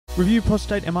Review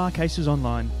prostate MR cases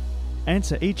online.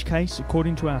 Answer each case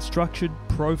according to our structured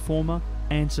pro forma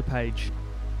answer page.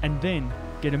 And then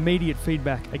get immediate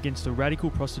feedback against a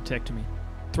radical prostatectomy.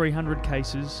 300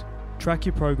 cases, track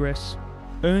your progress,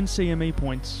 earn CME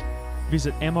points,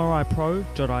 visit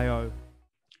mripro.io.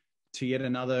 To yet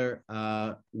another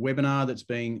webinar that's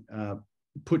being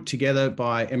put together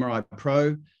by MRI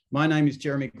PRO. My name is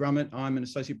Jeremy Grummett. I'm an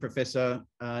Associate Professor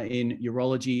in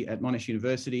Urology at Monash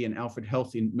University and Alfred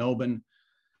Health in Melbourne,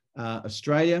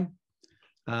 Australia.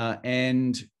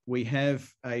 And we have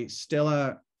a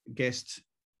stellar guest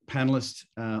panelist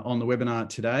on the webinar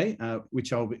today,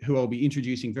 who I'll be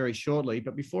introducing very shortly.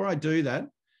 But before I do that,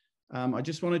 I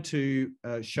just wanted to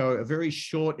show a very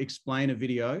short explainer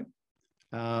video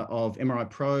of MRI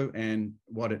PRO and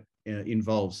what it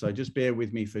involves. So just bear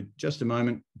with me for just a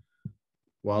moment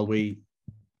while we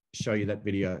show you that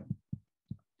video.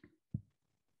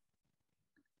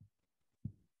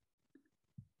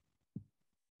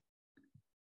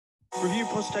 Review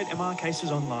prostate MR cases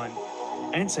online.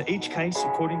 Answer each case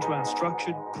according to our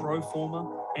structured pro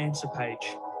forma answer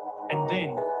page. And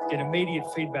then get immediate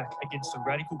feedback against a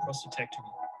radical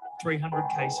prostatectomy. 300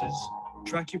 cases,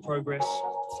 track your progress,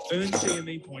 earn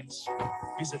CME points,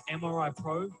 visit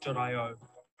mripro.io.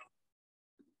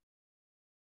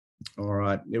 All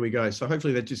right, there we go. So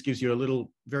hopefully that just gives you a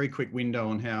little very quick window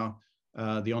on how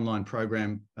the online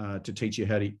program to teach you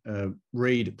how to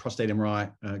read prostate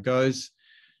MRI goes.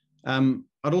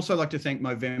 I'd also like to thank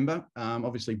Movember.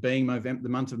 Obviously, being the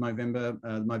month of November,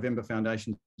 the Movember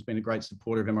Foundation has been a great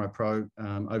supporter of MRI PRO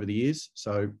over the years.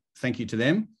 So thank you to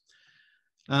them.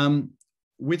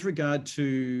 With regard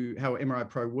to how MRI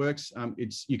PRO works,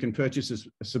 you can purchase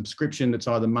a subscription that's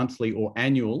either monthly or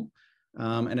annual.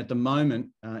 And at the moment,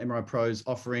 MRI PRO is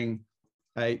offering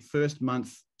a first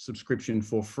month subscription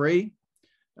for free.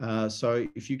 So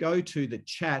if you go to the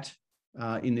chat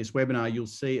in this webinar, you'll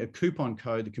see a coupon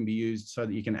code that can be used so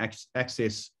that you can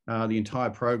access the entire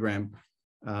program,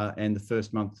 and the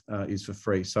first month is for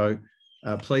free. So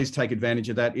please take advantage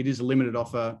of that. It is a limited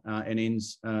offer and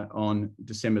ends on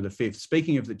December the 5th.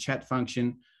 Speaking of the chat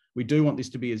function, we do want this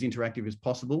to be as interactive as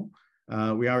possible.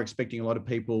 We are expecting a lot of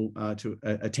people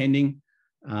attending,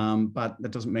 but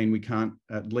that doesn't mean we can't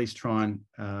at least try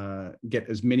and get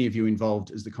as many of you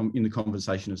involved as in the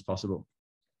conversation as possible.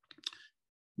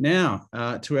 Now,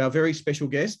 to our very special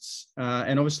guests,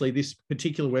 and obviously this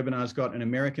particular webinar has got an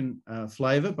American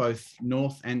flavour, both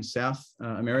North and South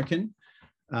American.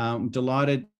 I'm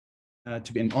delighted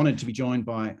to be honoured to be joined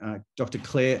by Dr.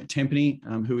 Clare Tempany,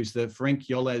 who is the Ferenc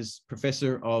Yoles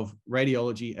Professor of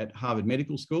Radiology at Harvard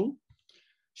Medical School.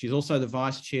 She's also the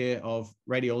Vice Chair of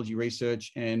Radiology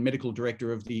Research and Medical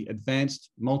Director of the Advanced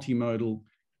Multimodal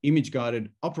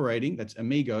Image-Guided Operating, that's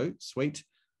AMIGO, suite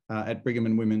at Brigham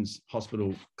and Women's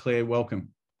Hospital. Clare,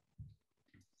 welcome.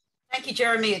 Thank you,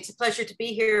 Jeremy. It's a pleasure to be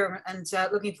here and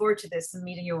looking forward to this and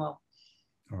meeting you all.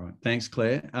 All right, thanks,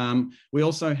 Clare. We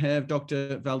also have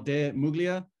Dr. Valdair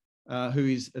Muglia, who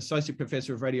is Associate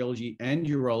Professor of Radiology and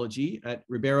Urology at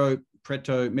Ribeirao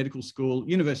Preto Medical School,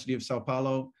 University of Sao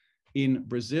Paulo in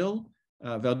Brazil.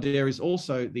 Valdair is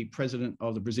also the President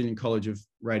of the Brazilian College of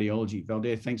Radiology.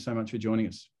 Valdair, thanks so much for joining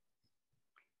us.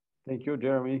 Thank you,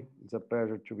 Jeremy. It's a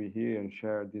pleasure to be here and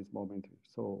share this moment with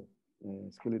so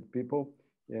skilled people,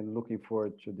 and looking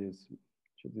forward to this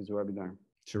webinar.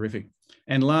 Terrific.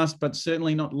 And last but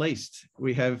certainly not least,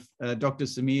 we have Dr.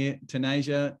 Samir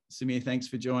Tanaja. Samir, thanks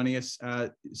for joining us.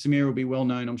 Samir will be well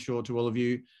known, I'm sure, to all of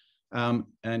you.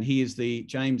 And he is the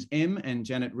James M. and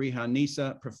Janet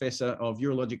Riha-Nisa Professor of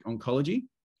Urologic Oncology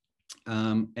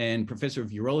and Professor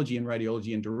of Urology and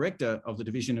Radiology and Director of the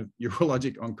Division of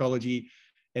Urologic Oncology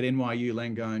at NYU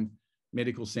Langone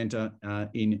Medical Center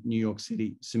in New York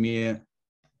City. Samir,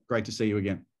 great to see you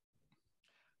again.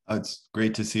 It's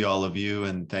great to see all of you,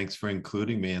 and thanks for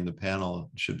including me in the panel.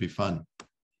 It should be fun.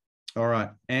 All right.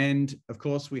 And of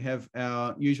course, we have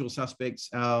our usual suspects,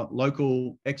 our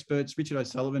local experts, Richard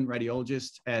O'Sullivan,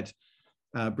 radiologist at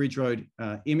Bridge Road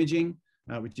Imaging,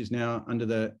 which is now under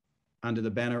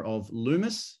the banner of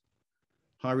Loomis.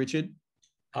 Hi, Richard.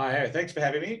 Hi, thanks for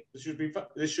having me. This should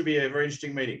be a very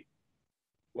interesting meeting.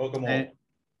 Welcome all.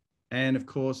 And of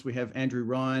course, we have Andrew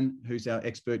Ryan, who's our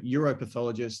expert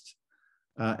uropathologist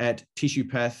at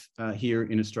TissuePath here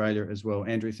in Australia as well.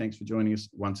 Andrew, thanks for joining us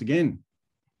once again.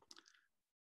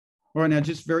 All right, now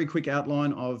just very quick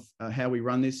outline of how we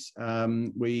run this.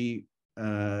 We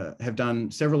have done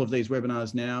several of these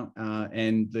webinars now,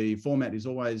 and the format is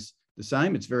always the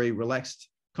same. It's very relaxed,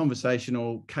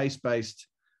 conversational, case-based,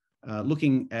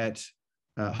 looking at,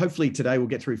 hopefully today we'll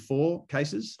get through 4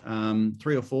 cases,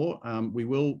 3 or 4. We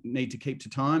will need to keep to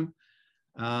time.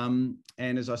 And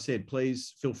as I said,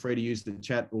 please feel free to use the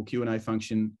chat or Q&A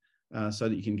function so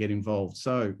that you can get involved.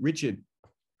 So Richard,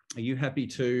 are you happy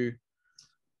to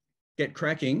get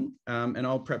cracking? And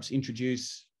I'll perhaps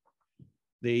introduce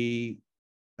the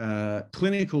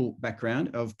clinical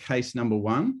background of case number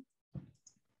 1.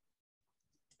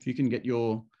 If you can get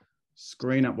your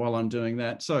screen up while I'm doing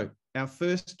that. So our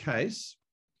first case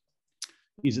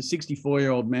is a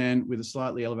 64-year-old man with a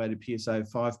slightly elevated PSA of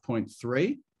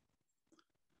 5.3.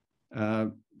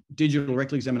 Digital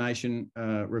rectal examination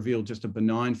revealed just a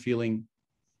benign feeling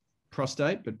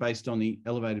prostate, but based on the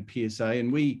elevated PSA.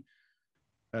 And we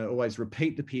always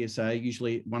repeat the PSA,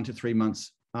 usually 1 to 3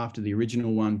 months after the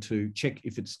original one, to check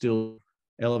if it's still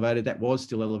elevated. That was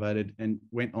still elevated and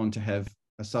went on to have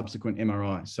a subsequent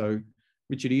MRI. So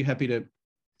Richard, are you happy to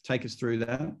take us through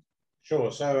that?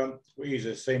 Sure. So we use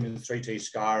a Siemens 3T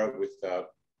Scara with a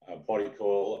body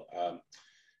coil,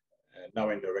 no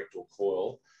endorectal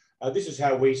coil. This is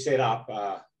how we set up.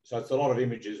 So it's a lot of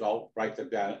images. I'll break them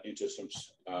down into some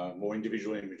more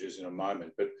individual images in a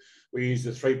moment. But we use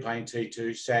the 3-plane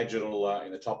T2, sagittal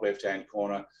in the top left-hand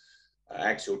corner,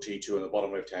 axial T2 in the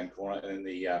bottom left-hand corner, and then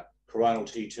the coronal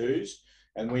T2s.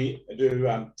 And we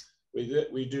do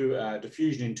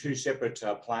diffusion in 2 separate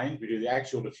planes. We do the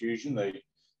axial diffusion.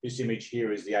 This image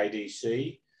here is the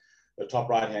ADC. The top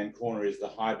right-hand corner is the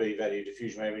high B value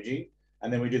diffusion imaging.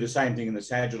 And then we do the same thing in the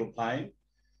sagittal plane.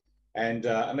 And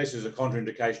unless there's a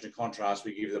contraindication to contrast,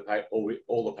 we give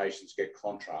all the patients get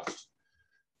contrast.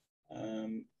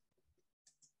 So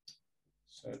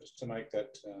just to make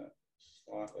that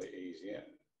slightly easier.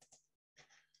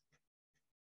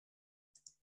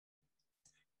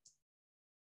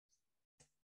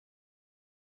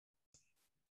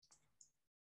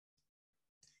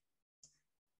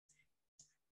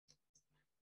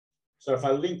 So if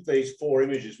I link these 4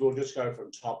 images, we'll just go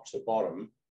from top to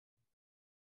bottom.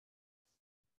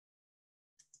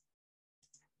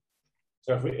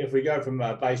 So if we go from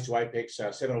base to apex,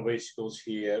 seminal vesicles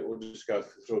here, we'll just go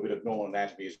through a bit of normal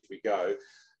anatomy as we go.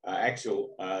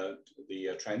 Axial,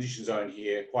 the transition zone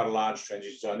here, quite a large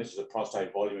transition zone. This is a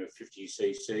prostate volume of 50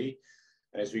 cc.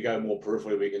 And as we go more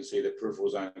peripherally, we can see the peripheral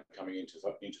zone coming into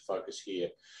focus here.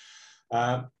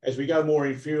 As we go more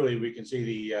inferiorly, we can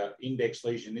see the index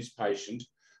lesion in this patient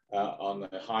on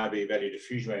the high B value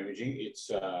diffusion imaging.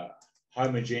 It's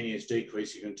homogeneous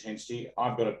decreasing intensity.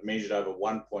 I've got it measured over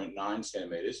 1.9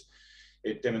 centimeters.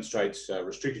 It demonstrates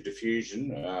restricted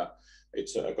diffusion.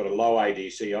 I've got a low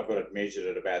ADC. I've got it measured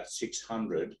at about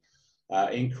 600.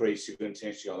 Increase of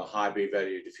intensity on the high B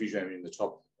value diffusion imaging in the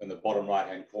top and the bottom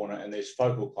right-hand corner. And there's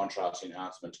focal contrast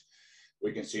enhancement.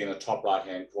 We can see in the top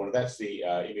right-hand corner. That's the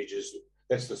images.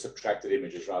 That's the subtracted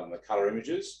images rather than the color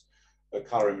images. The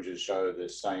color images show the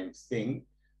same thing.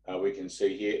 We can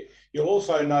see here. You'll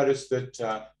also notice that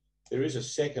there is a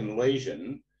second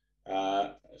lesion.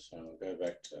 So I'll go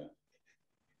back to.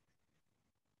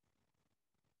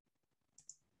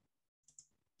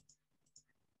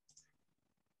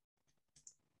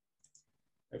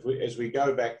 As we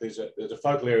go back, there's a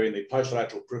focal area in the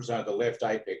posterolateral peripheral zone at the left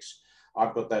apex.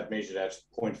 I've got that measured at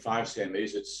 0.5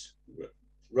 centimeters. It's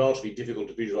relatively difficult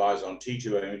to visualize on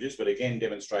T2 images, but again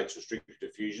demonstrates restricted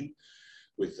diffusion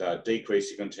with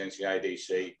decreasing intensity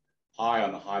ADC, high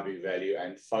on the high B value,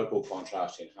 and focal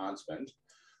contrast enhancement.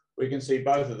 We can see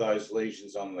both of those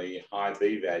lesions on the high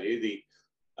B value.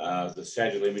 The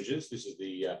sagittal images. This is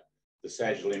the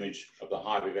sagittal image of the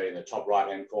high B value in the top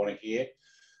right-hand corner here,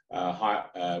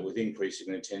 with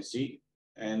increasing intensity,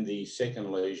 and the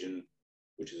second lesion,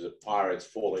 which is a PIRADS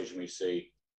 4 lesion, we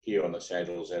see here on the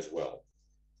sagittals as well.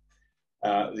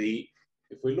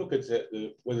 If we look at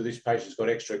whether this patient's got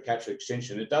extra capsular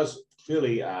extension, it does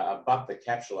clearly abut the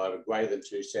capsule over greater than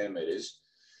 2 centimeters.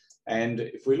 And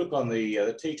if we look on the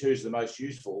T2 is the most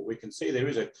useful, we can see there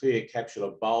is a clear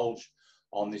capsular bulge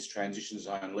on this transition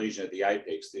zone lesion at the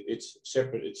apex. It's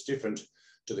separate, it's different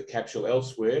to the capsule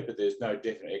elsewhere, but there's no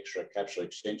definite extra capsular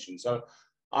extension. So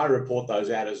I report those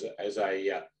out as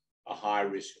a high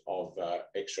risk of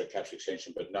extra capsular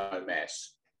extension, but no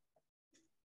mass.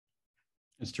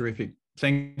 That's terrific.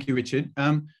 Thank you, Richard.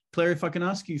 Claire, if I can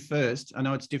ask you first, I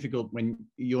know it's difficult when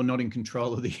you're not in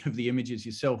control of the images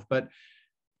yourself, but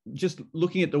just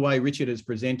looking at the way Richard has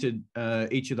presented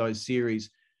each of those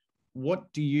series,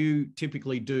 what do you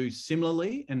typically do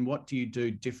similarly and what do you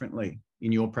do differently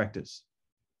in your practice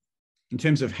in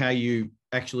terms of how you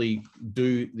actually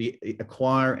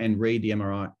acquire and read the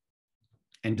MRI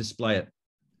and display it?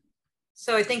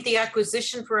 So I think the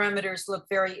acquisition parameters look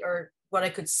what I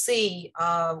could see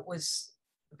was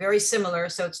very similar.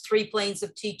 So it's 3 planes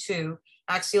of T2,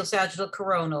 axial, sagittal,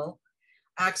 coronal.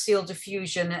 axial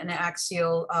diffusion and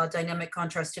axial dynamic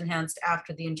contrast enhanced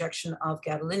after the injection of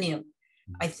gadolinium.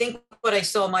 I think what I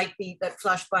saw might be that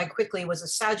flashed by quickly was a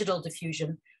sagittal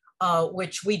diffusion,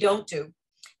 which we don't do.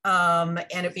 And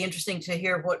it'd be interesting to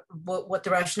hear what the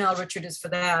rationale, Richard, is for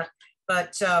that.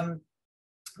 But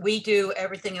we do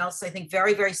everything else, I think,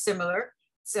 very, very similar.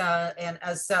 And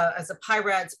as a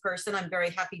PIRADS person, I'm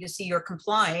very happy to see you're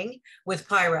complying with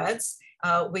PIRADS.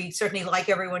 We certainly like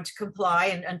everyone to comply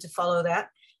and to follow that.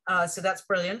 So that's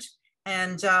brilliant.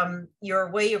 And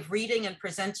your way of reading and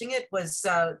presenting it was,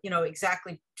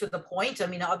 exactly to the point. I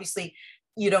mean, obviously,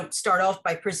 you don't start off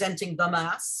by presenting the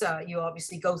mass. You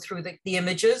obviously go through the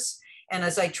images. And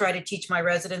as I try to teach my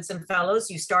residents and fellows,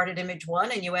 you start at image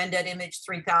 1 and you end at image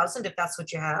 3000, if that's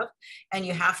what you have. And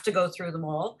you have to go through them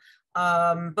all.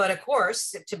 But of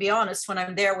course, to be honest, when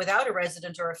I'm there without a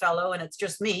resident or a fellow and it's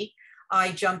just me,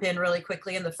 I jump in really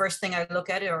quickly. And the first thing I look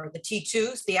at are the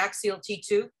T2s, the axial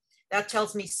T2. That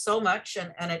tells me so much,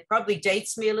 and it probably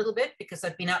dates me a little bit because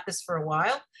I've been at this for a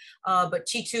while. But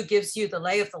T2 gives you the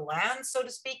lay of the land, so to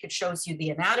speak. It shows you the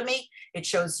anatomy. It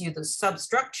shows you the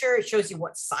substructure. It shows you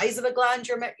what size of a gland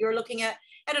you're looking at.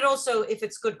 And it also, if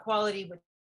it's good quality, which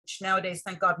nowadays,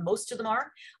 thank God, most of them are,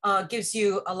 gives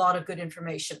you a lot of good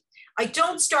information. I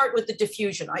don't start with the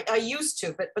diffusion. I used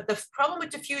to, but the problem with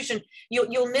diffusion,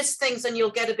 you'll miss things and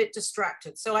you'll get a bit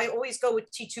distracted. So I always go with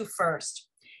T2 first.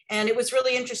 And it was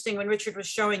really interesting when Richard was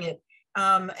showing it.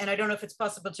 And I don't know if it's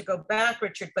possible to go back,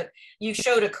 Richard, but you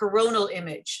showed a coronal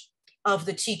image of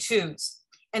the T2s.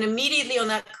 And immediately on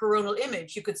that coronal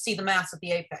image, you could see the mass at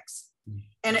the apex.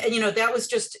 And that was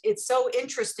just, it's so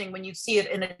interesting when you see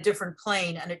it in a different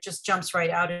plane and it just jumps right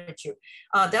out at you.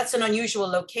 That's an unusual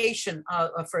location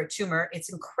for a tumor.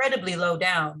 It's incredibly low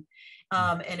down.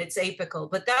 And it's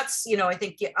apical, but that's, I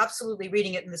think you're absolutely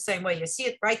reading it in the same way. You see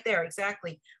it right there,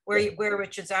 exactly where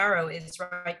Richard's arrow is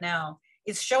right now.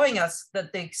 It's showing us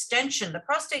that the extension, the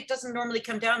prostate doesn't normally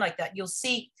come down like that. You'll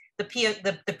see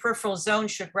the peripheral zone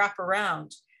should wrap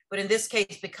around. But in this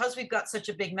case, because we've got such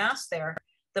a big mass there,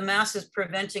 the mass is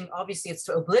preventing, obviously it's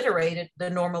obliterated the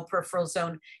normal peripheral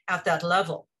zone at that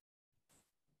level.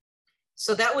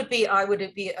 So that would be,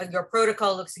 your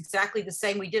protocol looks exactly the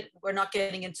same. We're not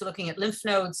getting into looking at lymph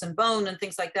nodes and bone and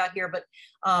things like that here, but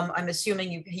I'm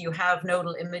assuming you have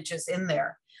nodal images in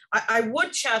there. I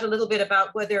would chat a little bit about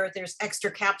whether there's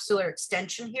extracapsular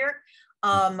extension here.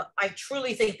 I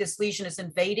truly think this lesion is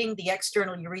invading the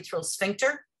external urethral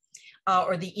sphincter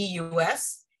or the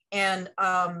EUS. And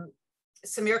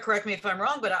Samir, correct me if I'm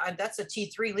wrong, but that's a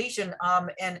T3 lesion.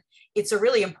 And it's a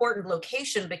really important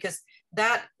location because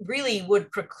that really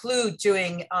would preclude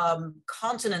doing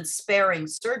continence sparing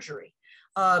surgery.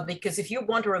 Because if you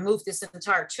want to remove this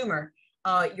entire tumor,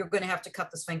 you're going to have to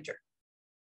cut the sphincter.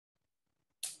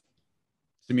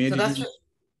 Samir, so that's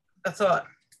a thought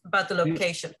about the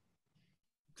location.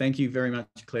 Thank you very much,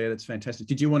 Claire. That's fantastic.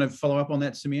 Did you want to follow up on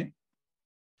that, Samir?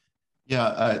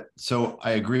 Yeah, so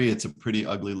I agree. It's a pretty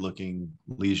ugly looking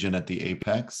lesion at the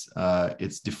apex.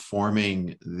 It's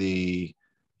deforming the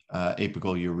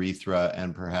apical urethra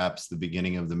and perhaps the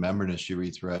beginning of the membranous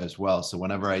urethra as well. So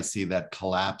whenever I see that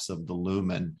collapse of the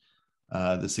lumen,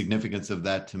 the significance of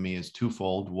that to me is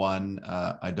twofold. One,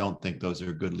 I don't think those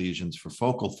are good lesions for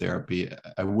focal therapy.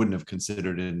 I wouldn't have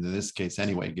considered it in this case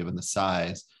anyway, given the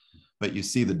size. But you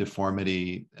see the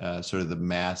deformity, sort of the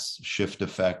mass shift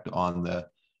effect on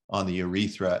the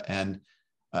urethra. And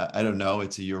I don't know,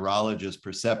 it's a urologist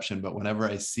perception, but whenever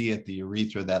I see at the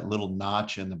urethra, that little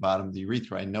notch in the bottom of the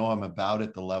urethra, I know I'm about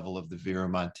at the level of the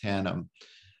verumontanum.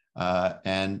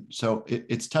 And so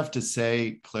it's tough to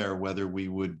say, Claire, whether we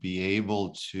would be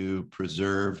able to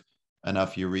preserve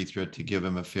enough urethra to give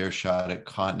him a fair shot at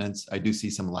continence. I do see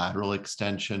some lateral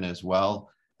extension as well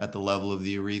at the level of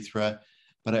the urethra.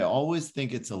 But I always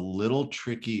think it's a little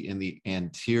tricky in the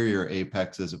anterior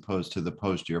apex as opposed to the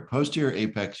posterior. Posterior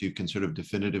apex, you can sort of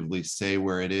definitively say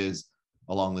where it is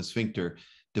along the sphincter.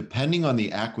 Depending on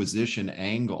the acquisition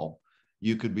angle,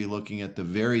 you could be looking at the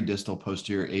very distal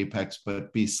posterior apex,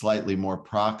 but be slightly more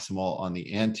proximal on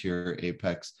the anterior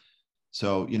apex.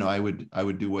 So, I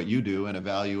would do what you do and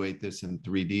evaluate this in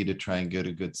 3D to try and get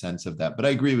a good sense of that. But I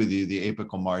agree with you, the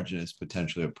apical margin is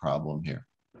potentially a problem here.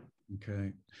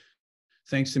 Okay.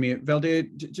 Thanks, Samir.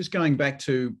 Valdair, just going back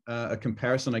to a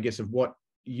comparison, I guess, of what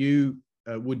you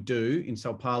would do in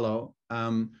Sao Paulo,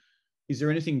 is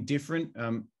there anything different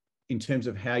in terms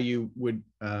of how you would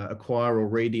acquire or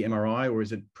read the MRI, or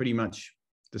is it pretty much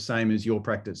the same as your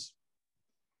practice?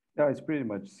 Yeah, it's pretty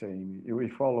much the same. We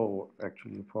follow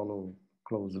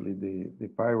closely the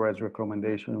PIRADS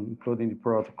recommendation, including the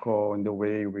protocol and the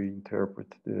way we interpret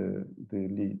the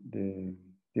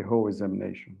the whole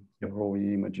examination, the whole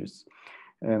images.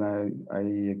 And I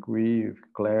agree with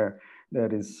Claire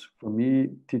that is, for me,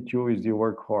 T2 is the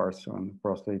workhorse on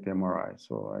prostate MRI.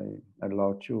 So I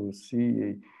love to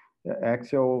see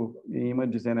axial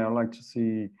images, and I like to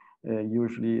see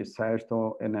usually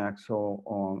sagittal and axial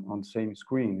on same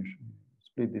screen,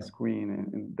 split the screen,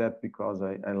 and that because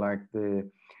I like the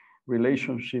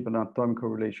relationship, anatomical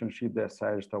relationship that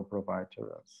sagittal provides to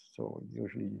us. So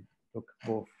usually look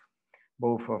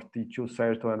both of T2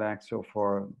 sagittal and axial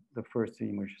for the first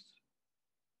images.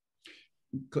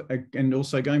 And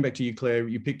also going back to you, Claire,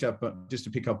 you picked up, just to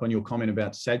pick up on your comment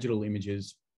about sagittal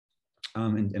images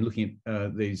and looking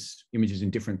at these images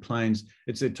in different planes.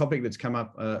 It's a topic that's come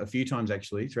up a few times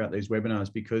actually throughout these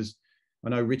webinars, because I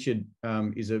know Richard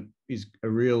is a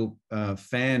real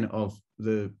fan of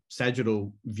the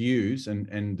sagittal views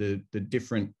and the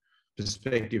different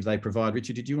perspective they provide.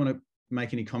 Richard, did you want to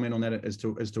make any comment on that as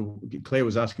to Claire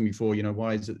was asking before, you know,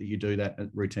 why is it that you do that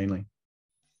routinely?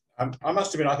 I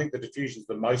must admit, I think the diffusion is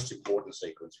the most important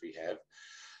sequence we have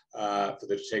for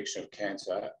the detection of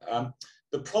cancer.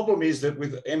 The problem is that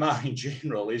with MR in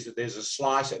general is that there's a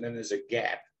slice and then there's a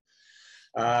gap.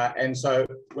 And so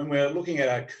when we're looking at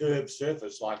a curved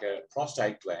surface like a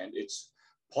prostate gland, it's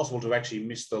possible to actually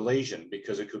miss the lesion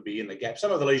because it could be in the gap.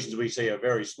 Some of the lesions we see are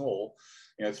very small,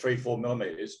 you know, 3-4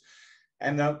 millimeters.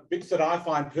 And the bits that I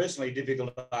find personally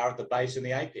difficult are at the base and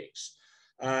the apex.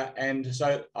 And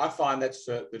so I find that's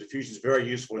the diffusion is very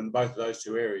useful in both of those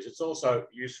two areas. It's also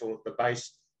useful at the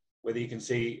base, whether you can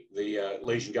see the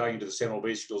lesion going into the seminal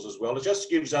vesicles as well. It just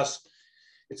gives us,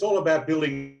 it's all about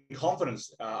building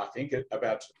confidence, I think,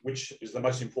 about which is the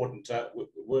most important.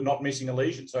 We're not missing a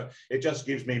lesion. So it just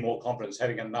gives me more confidence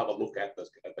having another look at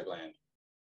the gland.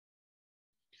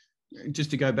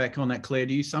 Just to go back on that, Claire,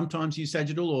 do you sometimes use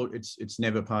sagittal, or it's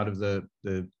never part of the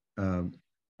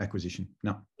acquisition?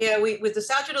 No. Yeah, with the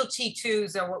sagittal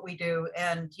T2s are what we do.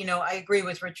 And, you know, I agree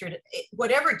with Richard,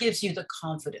 whatever gives you the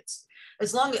confidence.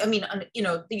 As long as, I mean, you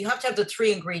know, you have to have the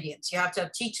three ingredients. You have to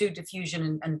have T2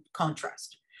 diffusion and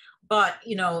contrast. But,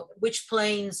 you know, which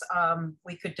planes,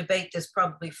 we could debate this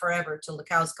probably forever till the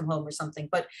cows come home or something.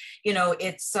 But, you know,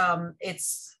 it's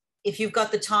if you've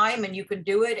got the time and you can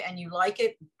do it and you like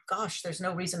it, gosh, there's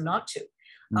no reason not to.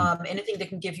 Anything that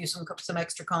can give you some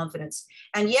extra confidence.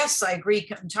 And yes, I agree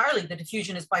entirely. The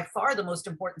diffusion is by far the most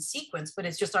important sequence, but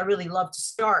it's just, I really love to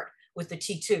start with the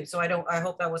T2. So I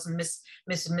hope I wasn't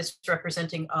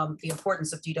misrepresenting the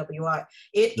importance of DWI.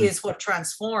 It is what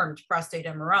transformed prostate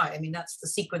MRI. I mean, that's the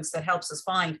sequence that helps us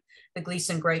find the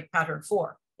Gleason grade pattern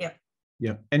 4. Yeah.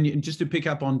 Yeah, and just to pick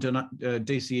up on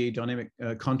DCE, dynamic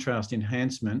contrast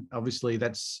enhancement, obviously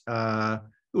that's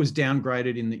it was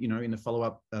downgraded in the in the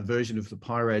follow-up version of the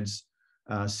PIRADS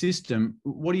system.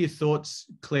 What are your thoughts,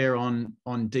 Claire, on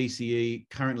DCE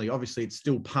currently? Obviously, it's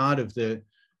still part of the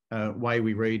way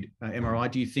we read MRI.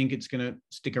 Do you think it's going to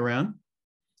stick around?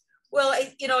 Well,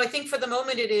 I think for the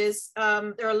moment it is.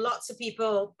 There are lots of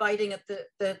people biting at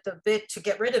the bit to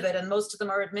get rid of it, and most of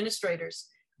them are administrators.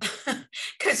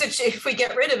 Because if we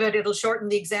get rid of it, it'll shorten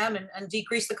the exam and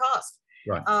decrease the cost.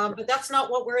 Right. But that's not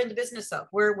what we're in the business of.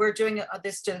 We're doing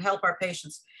this to help our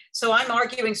patients. So I'm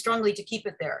arguing strongly to keep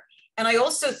it there. And I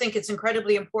also think it's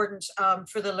incredibly important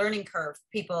for the learning curve,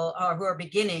 people who are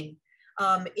beginning.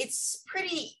 It's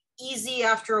pretty easy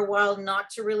after a while not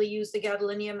to really use the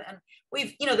gadolinium. And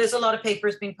there's a lot of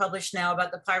papers being published now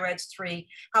about the PIRADS 3.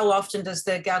 How often does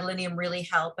the gadolinium really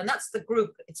help? And that's the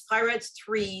group. It's PIRADS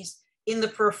 3s in the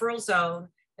peripheral zone.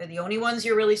 They're the only ones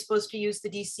you're really supposed to use the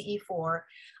DCE for.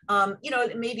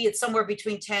 Maybe it's somewhere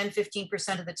between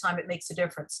 10-15% of the time it makes a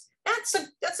difference. That's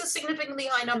a significantly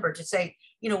high number to say,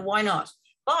 why not?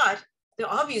 But the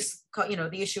obvious,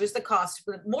 the issue is the cost,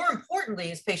 but more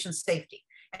importantly is patient safety.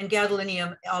 And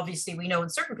gadolinium, obviously, we know in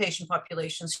certain patient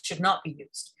populations should not be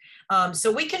used.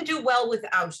 So we can do well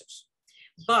without it.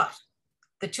 But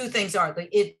the two things are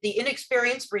the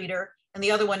inexperienced reader, and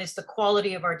the other one is the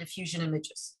quality of our diffusion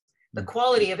images. The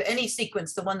quality of any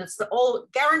sequence, the one that's all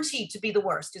guaranteed to be the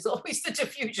worst, is always the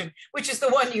diffusion, which is the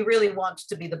one you really want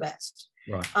to be the best.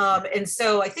 Right. And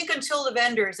so I think until the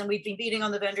vendors, and we've been beating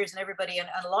on the vendors and everybody, and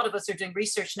a lot of us are doing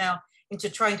research now into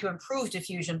trying to improve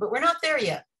diffusion, but we're not there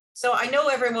yet. So I know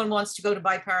everyone wants to go to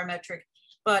biparametric,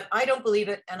 but I don't believe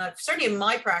it. And certainly in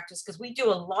my practice, because we do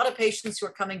a lot of patients who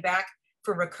are coming back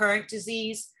for recurrent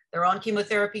disease, they're on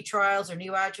chemotherapy trials or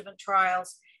neoadjuvant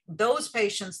trials. Those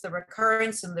patients, the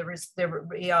recurrence and they're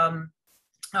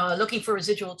looking for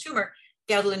residual tumor,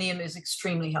 gadolinium is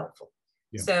extremely helpful.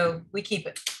 Yeah. So we keep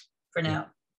it for now.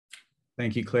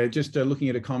 Thank you, Claire. Just looking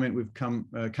at a comment we've come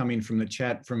in from the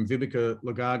chat from Vibeke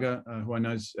Lagaga, who I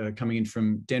know is coming in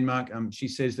from Denmark. She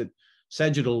says that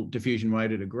sagittal diffusion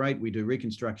weighted are great. We do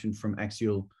reconstruction from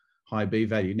axial high B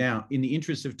value. Now, in the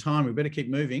interest of time, we better keep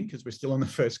moving because we're still on the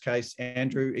first case.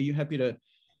 Andrew, are you happy to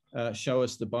show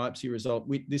us the biopsy result?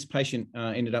 This patient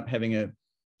ended up having a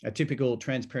typical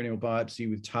transperineal biopsy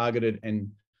with targeted and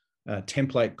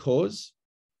template cause.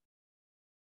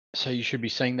 So you should be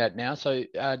seeing that now. So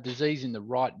disease in the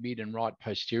right mid and right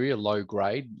posterior, low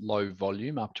grade, low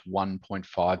volume, up to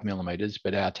 1.5 millimeters.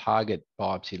 But our target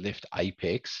biopsy left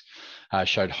apex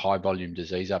showed high volume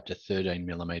disease up to 13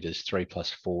 millimeters, 3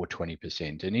 + 4,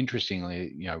 20%. And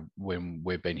interestingly, you know, when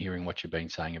we've been hearing what you've been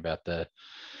saying about the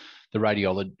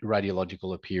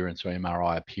radiological appearance or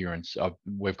MRI appearance,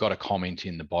 we've got a comment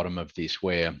in the bottom of this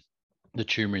where the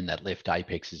tumour in that left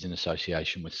apex is in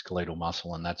association with skeletal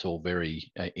muscle, and that's all very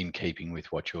in keeping with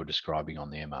what you're describing on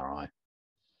the MRI.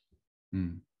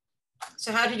 Mm.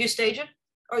 So how did you stage it?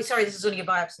 Oh, sorry, this is only a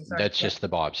biopsy. Sorry. That's just the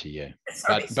biopsy, yeah.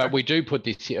 Sorry. But we do put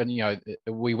this in, you know,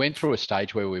 we went through a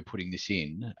stage where we were putting this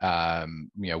in,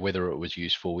 you know, whether it was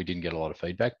useful, we didn't get a lot of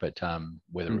feedback, but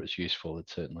whether it was useful, it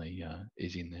certainly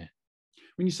is in there.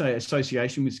 When you say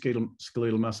association with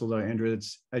skeletal muscle, though, Andrew,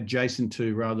 it's adjacent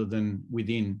to rather than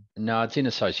within. No, it's in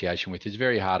association with. It's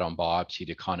very hard on biopsy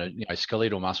to kind of, you know,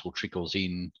 skeletal muscle trickles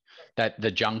in. That the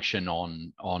junction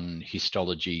on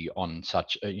histology on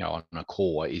such, you know, on a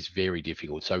core is very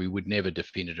difficult. So we would never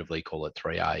definitively call it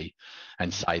 3A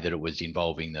and say that it was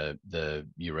involving the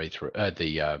urethra,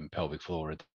 the pelvic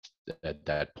floor at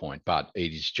that point. But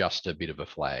it is just a bit of a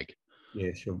flag.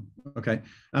 Yeah, sure. Okay.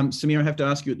 Samir, I have to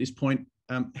ask you at this point,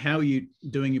 how are you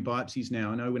doing your biopsies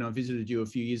now? I know when I visited you a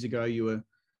few years ago, you were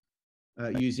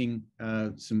using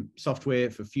some software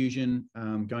for fusion,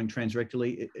 going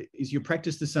transrectally. Is your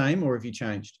practice the same or have you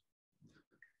changed?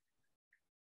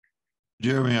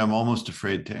 Jeremy, I'm almost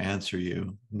afraid to answer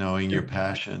you, knowing your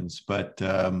passions, but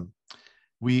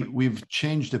we've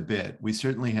changed a bit. We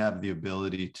certainly have the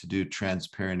ability to do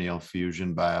transperineal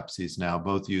fusion biopsies now,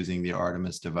 both using the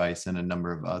Artemis device and a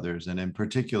number of others. And in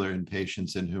particular, in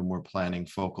patients in whom we're planning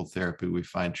focal therapy, we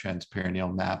find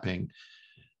transperineal mapping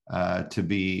to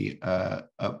be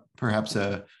perhaps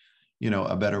a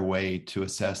better way to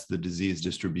assess the disease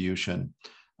distribution.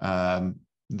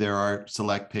 There are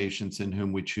select patients in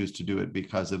whom we choose to do it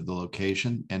because of the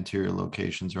location. Anterior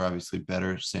locations are obviously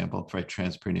better sampled for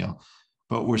transperineal.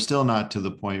 But we're still not to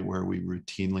the point where we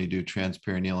routinely do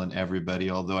transperineal in everybody,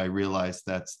 although I realize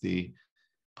that's the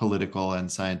political and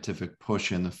scientific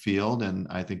push in the field. And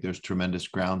I think there's tremendous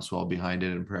groundswell behind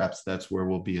it. And perhaps that's where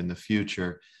we'll be in the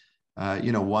future.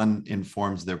 You know, one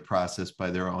informs their process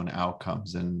by their own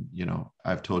outcomes. And, you know,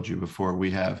 I've told you before,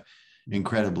 we have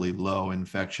incredibly low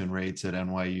infection rates at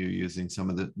NYU using some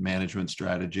of the management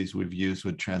strategies we've used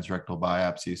with transrectal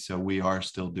biopsies. So we are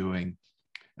still doing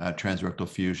transrectal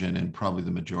fusion in probably the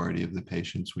majority of the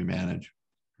patients we manage.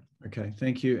 Okay,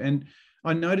 thank you. And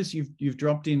I notice you've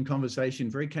dropped in conversation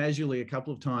very casually a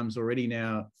couple of times already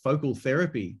now, focal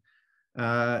therapy,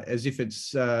 as if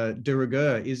it's de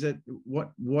rigueur. Is it,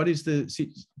 what is the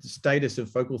status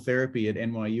of focal therapy at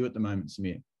NYU at the moment,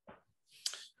 Samir?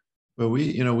 Well,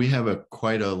 we have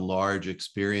quite a large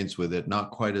experience with it, not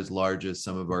quite as large as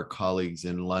some of our colleagues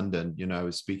in London. You know, I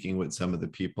was speaking with some of the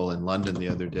people in London the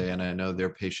other day, and I know their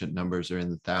patient numbers are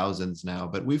in the thousands now,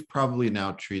 but we've probably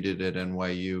now treated at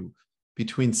NYU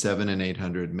between 700 and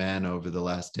 800 men over the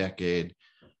last decade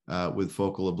with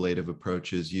focal ablative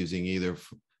approaches using either,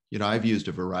 you know, I've used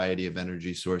a variety of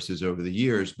energy sources over the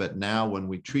years, but now when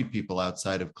we treat people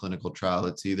outside of clinical trial,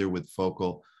 it's either with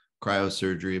focal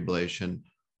cryosurgery ablation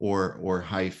or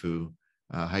HIFU.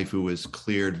 HIFU was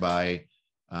cleared by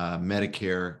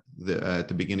Medicare at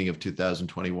the beginning of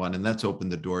 2021, and that's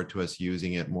opened the door to us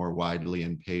using it more widely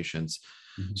in patients.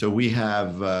 Mm-hmm. So we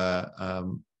have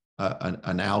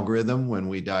an algorithm when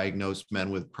we diagnose men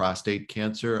with prostate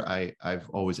cancer. I've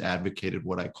always advocated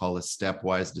what I call a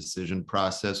stepwise decision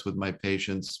process with my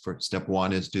patients. For step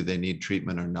one is, do they need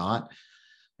treatment or not?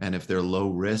 And if they're low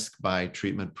risk by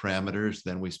treatment parameters,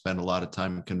 then we spend a lot of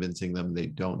time convincing them they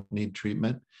don't need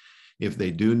treatment. If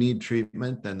they do need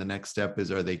treatment, then the next step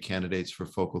is, are they candidates for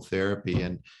focal therapy?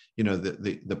 And, you know,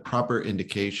 the proper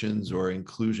indications or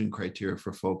inclusion criteria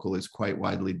for focal is quite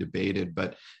widely debated,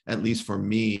 but at least for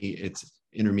me, it's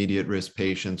intermediate risk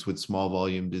patients with small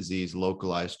volume disease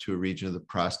localized to a region of the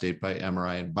prostate by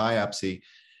MRI and biopsy.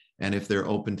 And if they're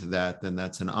open to that, then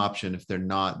that's an option. If they're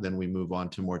not, then we move on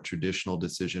to more traditional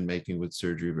decision-making with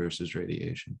surgery versus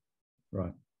radiation.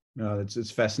 Right. No, it's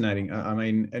fascinating. I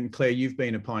mean, and Claire, you've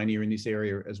been a pioneer in this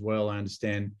area as well, I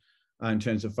understand. in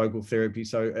terms of focal therapy.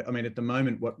 So, I mean, at the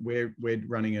moment, what we're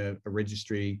running a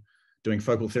registry doing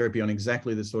focal therapy on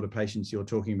exactly the sort of patients you're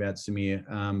talking about, Samir,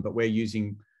 but we're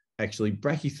using actually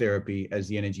brachytherapy as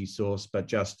the energy source, but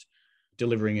just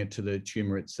delivering it to the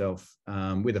tumor itself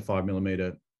with a 5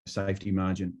 millimeter safety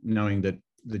margin, knowing that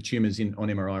the tumors on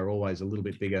MRI are always a little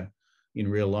bit bigger in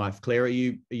real life. Claire, are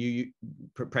you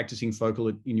practicing focal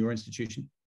in your institution?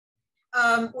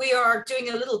 We are doing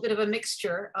a little bit of a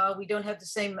mixture. We don't have the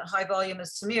same high volume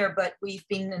as Samir, but we've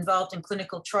been involved in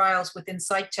clinical trials with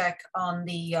Insight on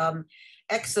the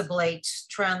exablate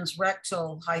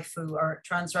transrectal HIFU or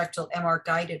transrectal MR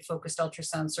guided focused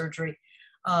ultrasound surgery,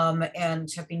 and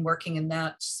have been working in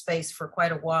that space for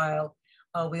quite a while.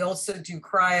 We also do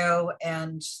cryo,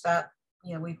 and that,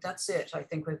 you know, that's it. I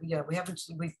think we're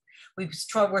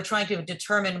trying to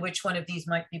determine which one of these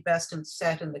might be best and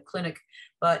set in the clinic,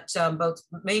 but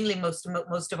mainly most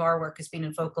of our work has been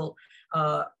in focused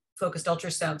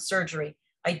ultrasound surgery.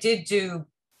 I did do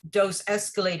dose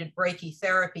escalated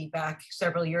brachytherapy back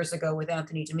several years ago with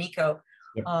Anthony D'Amico,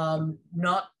 Yep.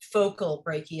 Not focal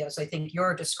brachy as I think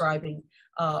you're describing.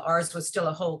 Ours was still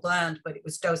a whole gland, but it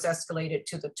was dose escalated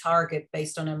to the target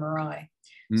based on MRI.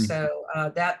 So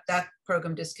that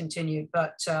program discontinued,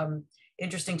 but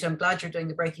interesting. I'm glad you're doing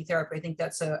the brachytherapy. I think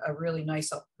that's a really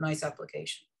nice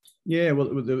application. Yeah, well,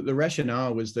 the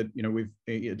rationale was that, you know, we've,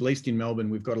 at least in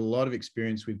Melbourne, we've got a lot of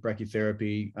experience with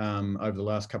brachytherapy over the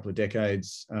last couple of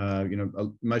decades. You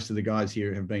know, most of the guys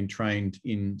here have been trained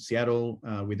in Seattle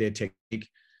with their technique,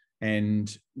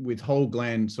 and with whole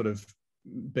gland sort of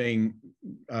being,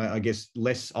 I guess,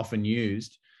 less often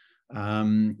used,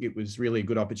 it was really a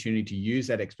good opportunity to use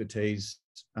that expertise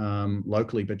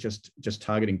locally, but just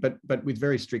targeting, but with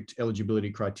very strict eligibility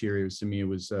criteria, as Samir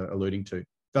was alluding to.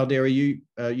 Valdair, are you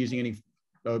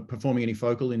performing any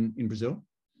focal in Brazil?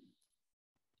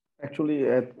 Actually,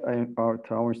 at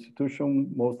our institution,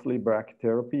 mostly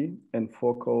brachytherapy and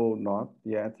focal not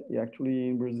yet. Actually,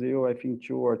 in Brazil, I think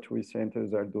 2 or 3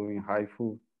 centers are doing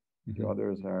HIFU. The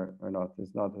others are not.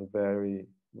 It's not a very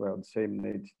well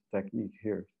disseminated technique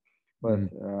here. But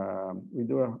we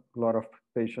do a lot of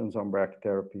patients on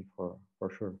brachytherapy for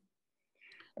sure.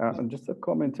 And just a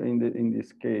comment in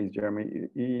this case, Jeremy,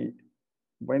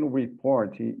 when we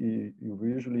report, you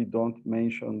usually don't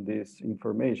mention this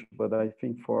information, but I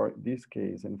think for this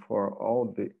case and for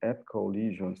all the apical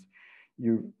lesions,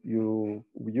 you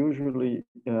usually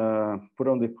put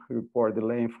on the report the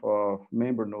length of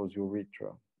membranous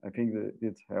urethra. I think that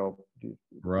it's helped. It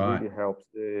really helps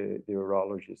the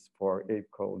urologists for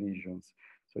apical lesions.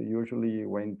 So usually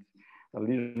when a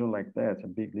lesion like that, a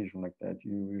big lesion like that,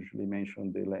 you usually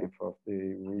mention the length of the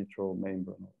urethral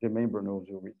membranous, the membranous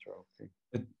urethra.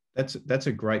 Okay. That's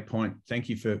a great point. Thank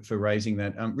you for raising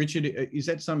that. Richard, is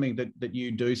that something that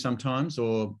you do sometimes,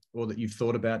 or that you've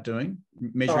thought about doing?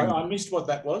 Sorry, I missed what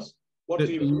that was. What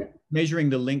do you measuring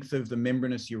the length of the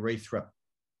membranous urethra?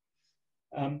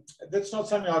 That's not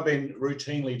something I've been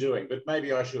routinely doing, but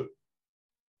maybe I should.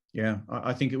 Yeah,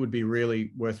 I think it would be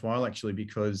really worthwhile, actually,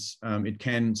 because it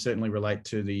can certainly relate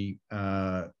to the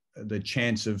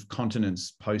chance of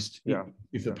continence post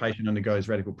if the patient undergoes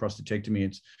radical prostatectomy.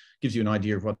 It gives you an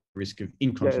idea of what the risk of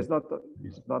incontinence. Yeah,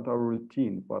 it's not a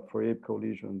routine, but for apical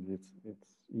lesions, it's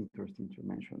interesting to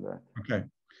mention that. Okay.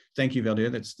 Thank you,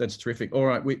 Valdair. That's terrific. All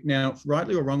right. Now,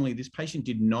 rightly or wrongly, this patient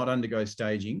did not undergo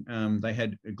staging. They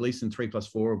had a Gleason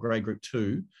 3+4 or grade group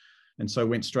 2, and so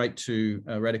went straight to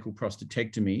radical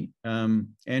prostatectomy.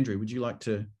 Andrew, would you like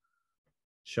to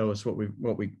show us what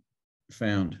we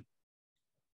found?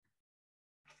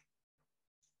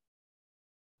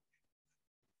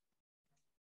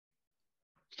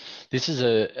 This is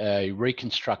a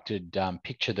reconstructed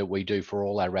picture that we do for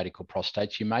all our radical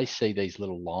prostates. You may see these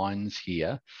little lines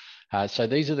here. So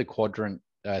these are the quadrant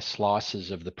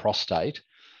slices of the prostate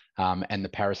and the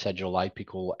parasagittal,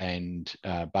 apical and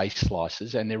base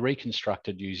slices, and they're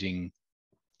reconstructed using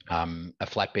a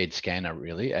flatbed scanner,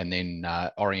 really, and then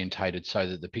orientated so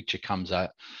that the picture comes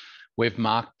out. We've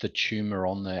marked the tumor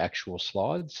on the actual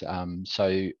slides.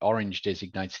 So orange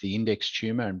designates the index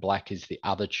tumor and black is the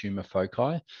other tumor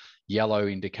foci. Yellow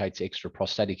indicates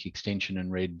extraprostatic extension,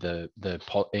 and red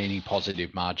any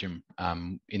positive margin.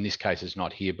 In this case, it's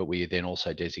not here, but we then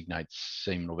also designate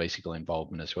seminal vesicle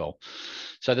involvement as well.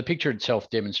 So the picture itself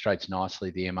demonstrates nicely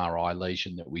the MRI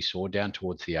lesion that we saw down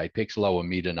towards the apex, lower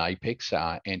mid and apex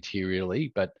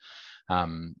anteriorly, but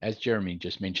as Jeremy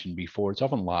just mentioned before, it's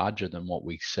often larger than what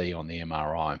we see on the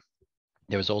MRI.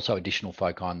 There was also additional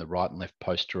foci on the right and left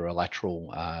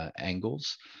posterolateral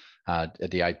angles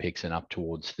at the apex and up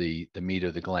towards the mid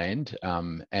of the gland.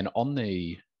 And on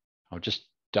the, I'll just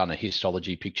done a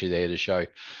histology picture there to show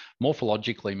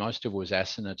morphologically most of it was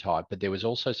acinotype, but there was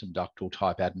also some ductal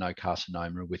type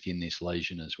adenocarcinoma within this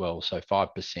lesion as well. So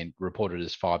 5% reported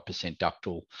as 5%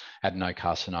 ductal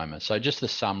adenocarcinoma. So just the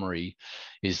summary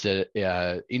is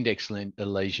that index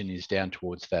lesion is down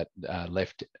towards that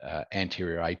left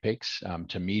anterior apex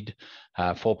to mid,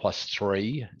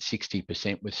 4+3,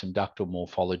 60% with some ductal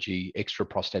morphology, extra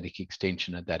prostatic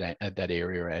extension at that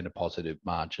area, and a positive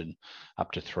margin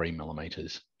up to 3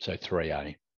 millimeters, so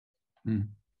 3A.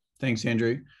 Thanks,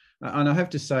 Andrew. And I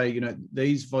have to say, you know,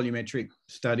 these volumetric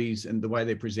studies and the way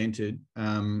they're presented,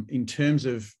 in terms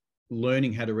of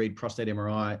learning how to read prostate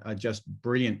MRI, are just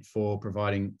brilliant for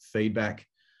providing feedback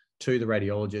to the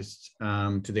radiologists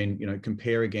to then, you know,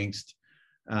 compare against.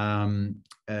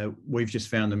 We've just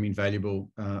found them invaluable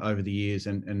over the years,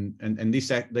 and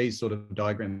these sort of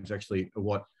diagrams actually are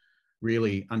what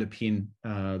really underpin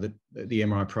the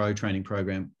MRI Pro training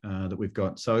program that we've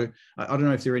got. So I don't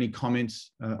know if there are any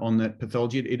comments on that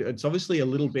pathology. It's obviously a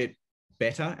little bit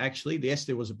better, actually. Yes,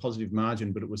 there was a positive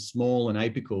margin, but it was small and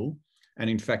apical. And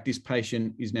in fact, this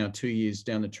patient is now 2 years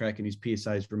down the track and his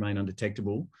PSAs remain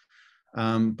undetectable.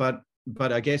 But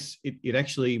I guess it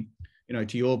actually, you know,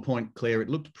 to your point, Claire, it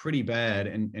looked pretty bad.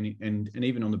 And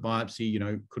even on the biopsy, you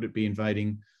know, could it be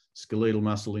invading skeletal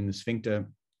muscle in the sphincter?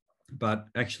 But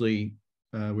actually,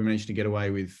 we managed to get away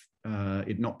with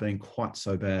it not being quite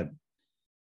so bad.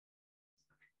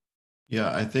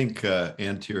 Yeah, I think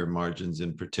anterior margins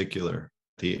in particular,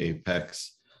 the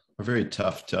apex, are very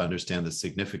tough to understand the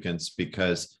significance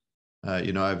because,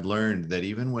 you know, I've learned that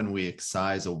even when we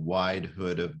excise a wide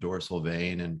hood of dorsal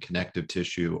vein and connective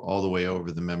tissue all the way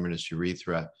over the membranous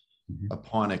urethra,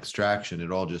 upon extraction,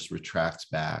 it all just retracts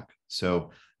back.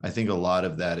 So I think a lot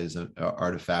of that is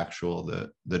artifactual.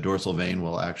 The dorsal vein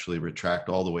will actually retract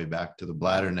all the way back to the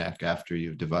bladder neck after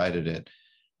you've divided it.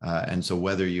 And so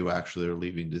whether you actually are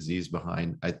leaving disease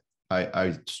behind,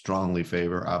 I strongly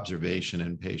favor observation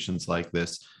in patients like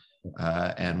this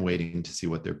and waiting to see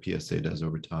what their PSA does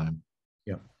over time.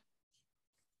 Yeah.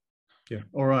 Yeah.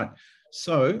 All right.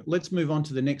 So let's move on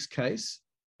to the next case.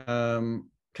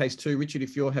 Case 2, Richard,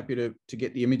 if you're happy to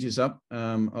get the images up,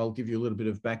 I'll give you a little bit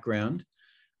of background.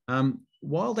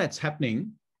 While that's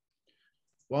happening,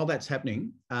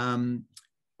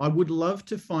 I would love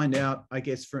to find out, I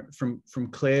guess, from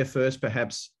Claire first,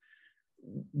 perhaps,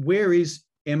 where is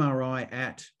MRI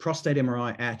at, prostate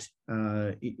MRI at,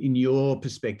 in your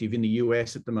perspective in the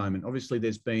US at the moment? Obviously,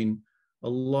 there's been a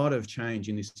lot of change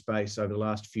in this space over the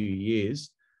last few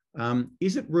years.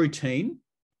 Is it routine?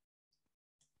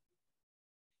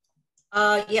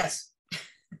 Yes.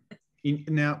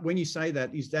 Now, when you say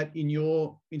that, is that in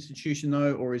your institution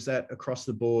though, or is that across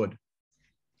the board?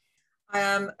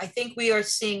 I think we are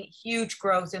seeing huge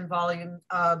growth in volume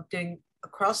doing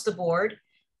across the board,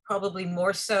 probably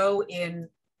more so in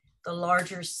the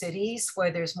larger cities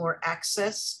where there's more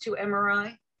access to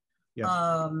MRI.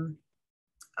 Yeah.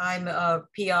 I'm a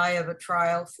PI of a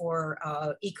trial for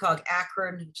ECOG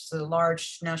Akron, which is a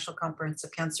large National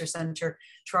Comprehensive Cancer Center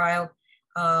trial,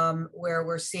 where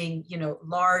we're seeing, you know,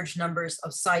 large numbers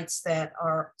of sites that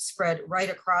are spread right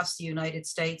across the United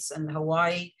States and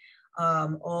Hawaii,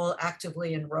 all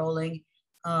actively enrolling.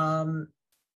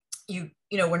 You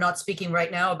know, we're not speaking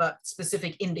right now about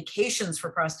specific indications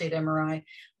for prostate MRI,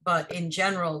 but in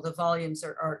general, the volumes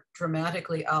are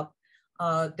dramatically up.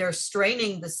 They're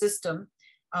straining the system.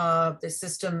 The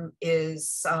system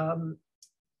is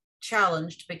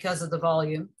challenged because of the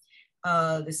volume.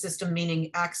 The system meaning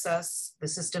access, the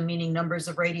system meaning numbers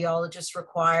of radiologists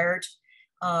required.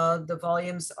 The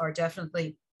volumes are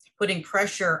definitely putting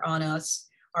pressure on us.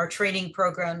 Our training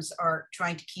programs are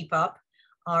trying to keep up.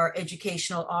 Our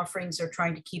educational offerings are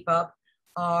trying to keep up.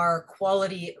 Our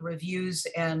quality reviews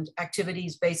and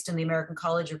activities based in the American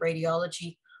College of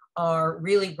Radiology are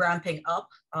really ramping up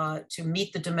to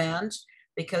meet the demand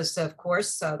because, of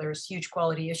course, there's huge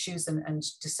quality issues and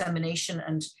dissemination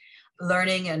and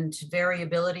learning and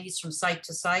variabilities from site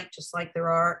to site, just like there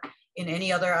are in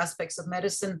any other aspects of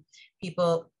medicine.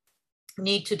 People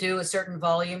need to do a certain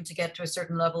volume to get to a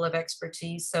certain level of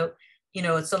expertise. So, you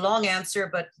know, it's a long answer,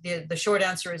 but the short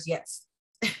answer is yes.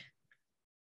 I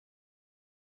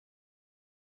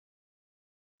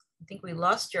think we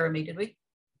lost Jeremy, did we?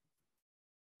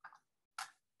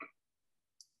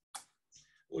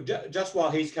 Well, just while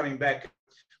he's coming back,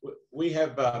 we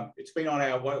have, it's been on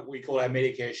our, what we call our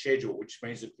Medicare schedule, which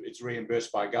means it's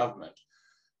reimbursed by government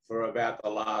for about the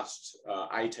last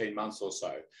 18 months or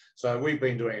so. So we've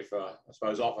been doing it for, I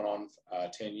suppose, off and on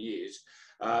 10 years,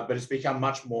 but it's become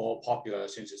much more popular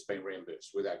since it's been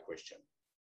reimbursed, without question.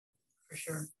 For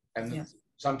sure. And yes.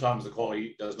 Sometimes the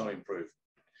quality does not improve.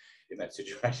 in that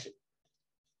situation.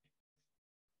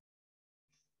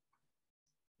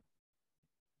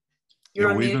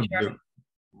 You're on mute, Chairman.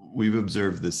 We've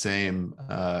observed the same.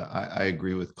 I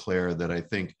agree with Claire that I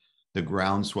think the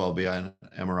groundswell behind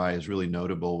MRI is really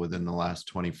notable within the last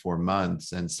 24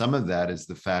 months. And some of that is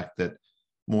the fact that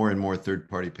more and more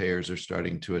third-party payers are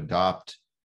starting to adopt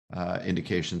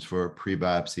indications for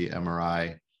pre-biopsy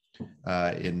MRI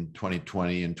in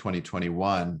 2020 and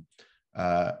 2021.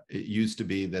 It used to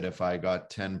be that if I got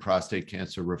 10 prostate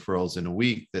cancer referrals in a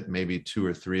week, that maybe 2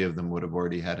 or 3 of them would have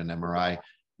already had an MRI.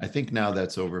 I think now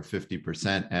that's over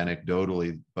 50%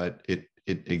 anecdotally, but it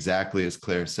exactly as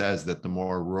Claire says, that the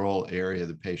more rural area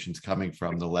the patient's coming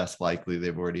from, the less likely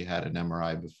they've already had an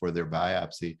MRI before their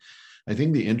biopsy. I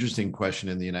think the interesting question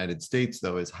in the United States,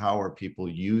 though, is how are people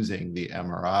using the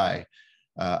MRI?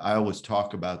 I always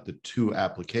talk about the 2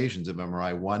 applications of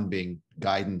MRI, one being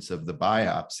guidance of the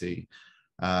biopsy,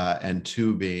 and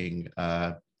 2 being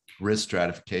risk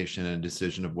stratification and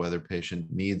decision of whether patient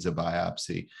needs a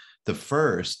biopsy. The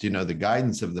first, the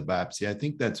guidance of the biopsy, I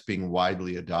think that's being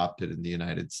widely adopted in the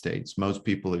United States. Most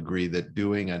people agree that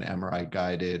doing an MRI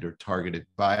guided or targeted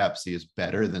biopsy is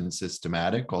better than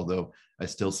systematic, although I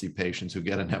still see patients who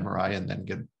get an MRI and then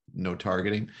get no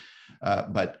targeting,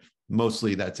 but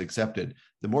mostly that's accepted.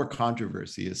 The more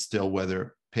controversy is still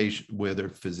whether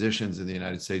physicians in the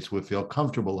United States would feel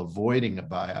comfortable avoiding a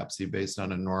biopsy based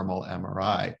on a normal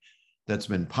MRI. That's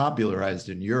been popularized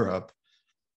in Europe.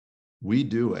 We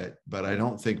do it, but I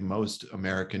don't think most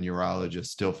American urologists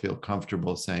still feel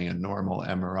comfortable saying a normal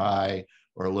MRI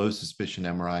or a low suspicion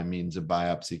MRI means a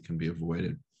biopsy can be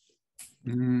avoided.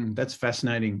 That's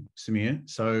fascinating, Samir.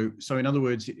 So in other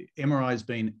words, MRI has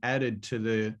been added to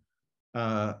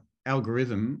the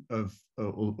algorithm of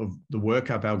the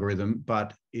workup algorithm,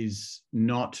 but is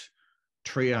not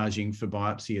triaging for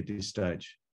biopsy at this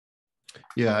stage.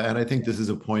 Yeah, and I think this is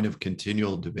a point of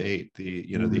continual debate. The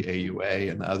AUA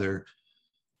and other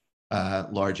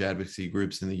large advocacy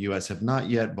groups in the US have not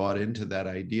yet bought into that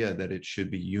idea that it should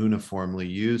be uniformly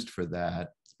used for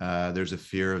that. There's a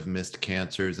fear of missed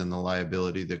cancers and the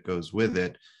liability that goes with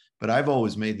it. But I've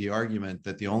always made the argument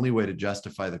that the only way to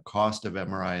justify the cost of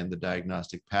MRI in the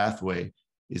diagnostic pathway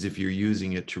is if you're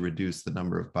using it to reduce the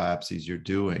number of biopsies you're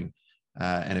doing.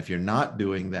 And if you're not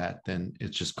doing that, then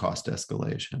it's just cost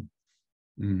escalation.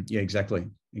 Yeah, exactly.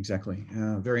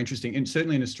 Very interesting. And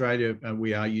certainly in Australia,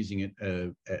 we are using it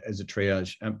as a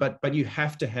triage, but you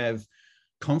have to have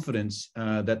confidence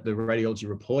that the radiology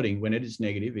reporting, when it is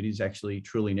negative, it is actually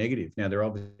truly negative. Now, there are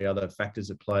obviously other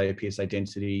factors at play, PSA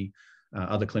density,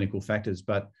 other clinical factors,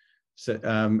 but so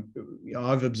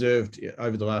I've observed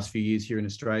over the last few years here in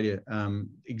Australia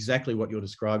exactly what you're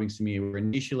describing, Samir, where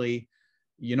initially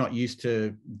you're not used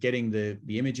to getting the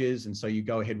images, and so you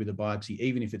go ahead with a biopsy,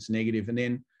 even if it's negative. And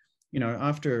then,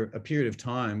 after a period of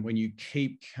time, when you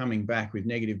keep coming back with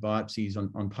negative biopsies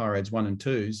on PIRADS 1 and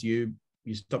 2s, you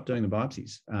stop doing the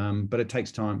biopsies. But it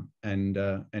takes time, and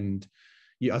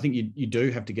I think you do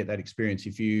have to get that experience.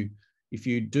 If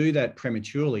you do that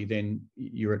prematurely, then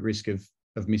you're at risk of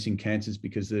missing cancers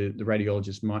because the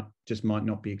radiologist might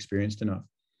not be experienced enough.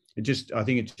 I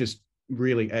think it just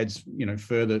really adds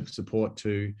further support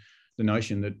to the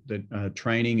notion that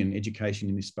training and education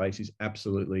in this space is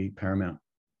absolutely paramount.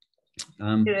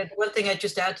 One thing I'd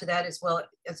just add to that as well,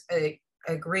 as I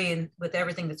agree with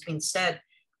everything that's been said,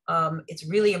 it's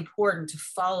really important to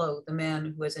follow the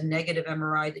man who has a negative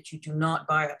MRI that you do not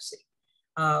biopsy.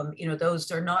 Those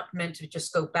are not meant to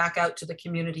just go back out to the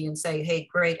community and say, hey,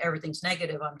 great, everything's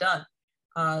negative, I'm done.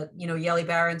 Yeli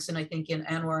Berenson, I think in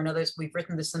Anwar and others, we've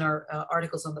written this in our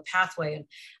articles on the pathway.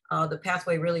 And the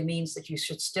pathway really means that you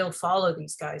should still follow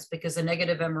these guys, because a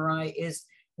negative MRI is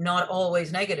not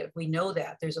always negative. We know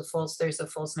that there's a false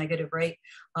negative rate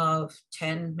of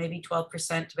 10, maybe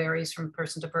 12%, varies from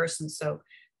person to person. So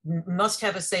must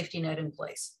have a safety net in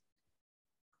place.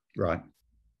 Right.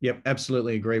 Yep,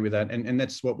 absolutely agree with that. And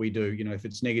that's what we do. If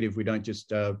it's negative, we don't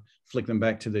just flick them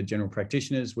back to the general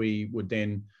practitioners. We would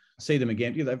then see them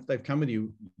again. They've come to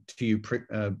you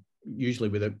usually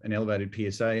with an elevated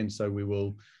PSA, and so we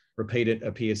will repeat it,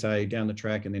 a PSA down the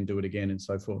track, and then do it again, and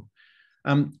so forth.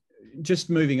 Just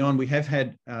moving on, we have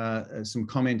had some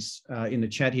comments in the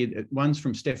chat here. One's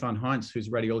from Stefan Heinz, who's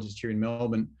a radiologist here in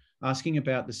Melbourne, asking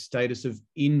about the status of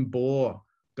in-bore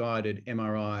guided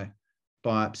MRI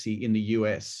biopsy in the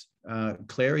US.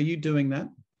 Claire, are you doing that?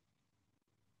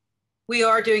 We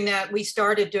are doing that. We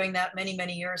started doing that many,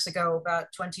 many years ago, about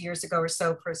 20 years ago or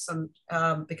so, for some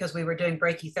because we were doing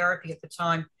brachytherapy at the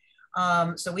time.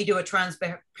 So we do a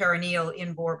transperineal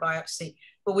in-bore biopsy,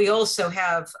 but we also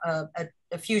have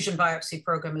a fusion biopsy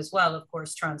program as well, of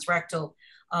course, transrectal.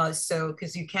 So,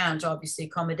 because you can't obviously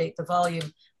accommodate the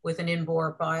volume with an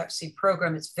in-bore biopsy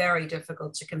program, it's very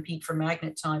difficult to compete for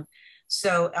magnet time.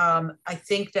 So I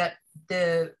think that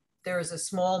there is a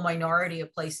small minority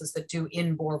of places that do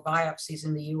in-bore biopsies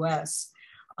in the US.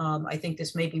 I think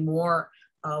this may be more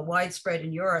widespread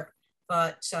in Europe,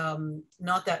 but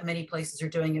not that many places are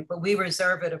doing it. But we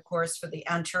reserve it, of course, for the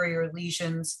anterior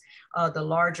lesions, the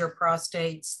larger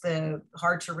prostates, the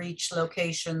hard to reach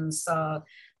locations,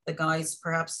 the guys,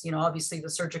 perhaps, obviously the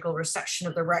surgical resection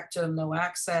of the rectum, no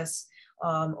access,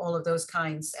 all of those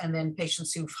kinds. And then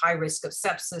patients who've high risk of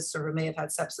sepsis or who may have had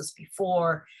sepsis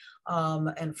before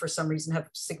and for some reason have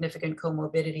significant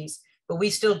comorbidities. But we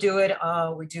still do it.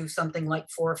 We do something like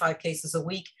 4 or 5 cases a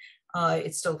week.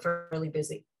 It's still fairly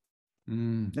busy.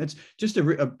 That's just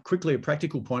quickly a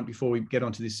practical point before we get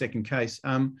onto this second case.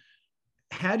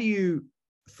 How do you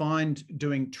find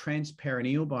doing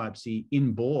transperineal biopsy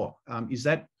in bore? Is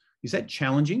that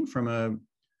challenging from a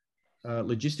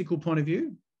logistical point of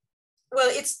view? Well,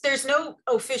 there's no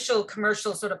official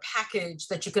commercial sort of package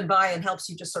that you can buy and helps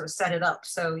you just sort of set it up.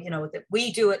 So, that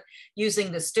we do it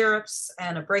using the stirrups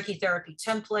and a brachytherapy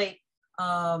template.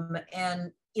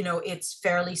 And, it's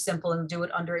fairly simple and do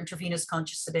it under intravenous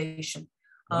conscious sedation.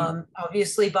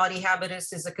 Obviously, body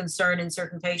habitus is a concern in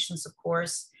certain patients, of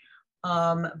course.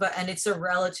 And it's a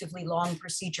relatively long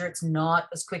procedure. It's not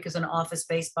as quick as an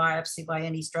office-based biopsy by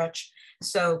any stretch.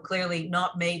 So clearly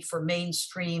not made for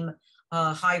mainstream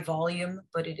high volume,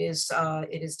 but it is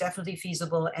definitely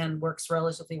feasible and works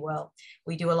relatively well.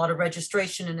 We do a lot of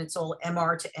registration and it's all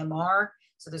MR to MR.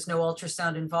 So there's no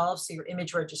ultrasound involved. So your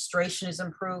image registration is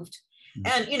improved.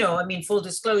 And, full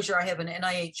disclosure, I have an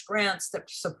NIH grants that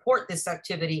support this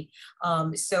activity.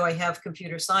 So I have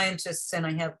computer scientists and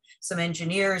I have some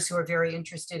engineers who are very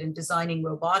interested in designing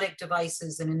robotic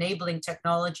devices and enabling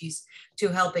technologies to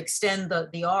help extend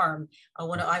the arm.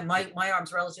 My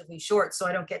arm's relatively short, so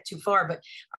I don't get too far, but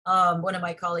one of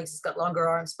my colleagues has got longer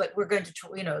arms, but we're going to,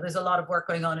 there's a lot of work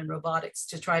going on in robotics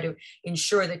to try to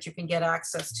ensure that you can get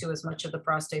access to as much of the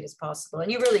prostate as possible.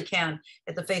 And you really can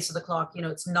at the face of the clock.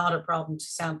 It's not a problem to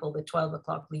sample the 12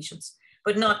 o'clock lesions,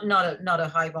 but not a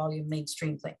high volume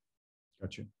mainstream thing.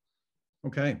 Gotcha.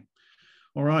 Okay.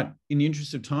 All right. In the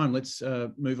interest of time, let's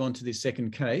move on to this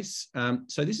second case.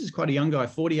 So this is quite a young guy,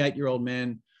 48-year-old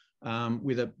man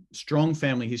with a strong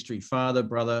family history, father,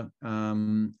 brother,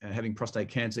 having prostate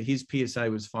cancer. His PSA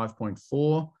was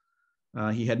 5.4.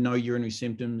 He had no urinary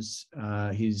symptoms.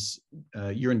 His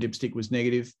urine dipstick was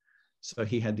negative. So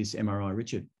he had this MRI.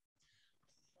 Richard.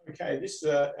 Okay, this is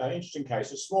an interesting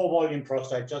case. A small volume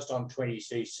prostate just on 20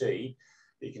 cc.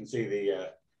 You can see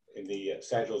in the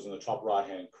sagittal in the top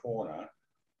right-hand corner.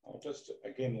 I'll just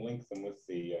again link them with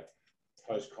the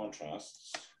post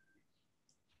contrasts.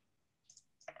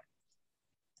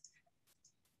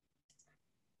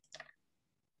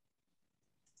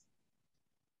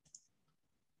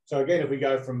 So again, if we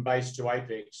go from base to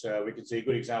apex, we can see a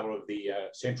good example of the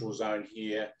central zone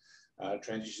here,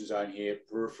 transition zone here,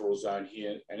 peripheral zone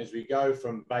here. And as we go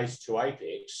from base to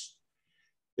apex,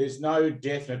 there's no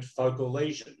definite focal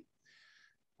lesion.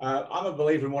 I'm a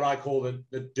believer in what I call the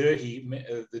dirty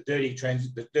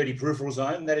peripheral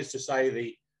zone. That is to say,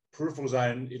 the peripheral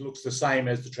zone, it looks the same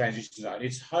as the transition zone.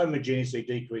 It's homogeneously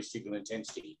decreased signal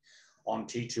intensity on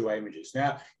T2 images.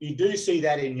 Now, you do see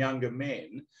that in younger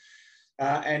men.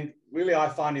 And really, I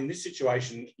find in this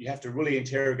situation, you have to really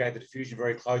interrogate the diffusion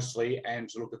very closely and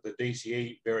to look at the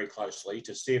DCE very closely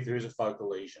to see if there is a focal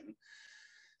lesion,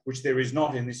 which there is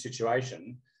not in this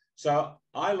situation. So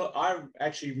I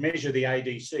actually measure the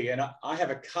ADC, and I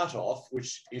have a cutoff,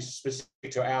 which is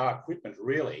specific to our equipment,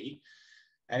 really.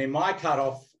 And in my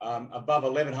cutoff, above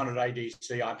 1100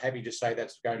 ADC, I'm happy to say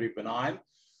that's going to be benign.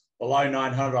 Below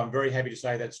 900, I'm very happy to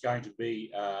say that's going to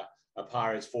be a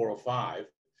PIRADS 4 or 5.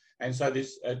 And so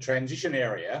this transition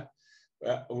area,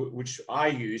 which I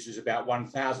use, is about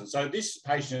 1000. So this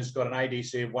patient has got an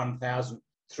ADC of 1000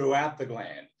 throughout the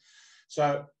gland.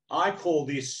 So I call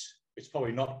this, it's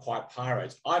probably not quite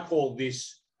PIRADS, I call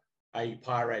this a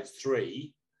PIRADS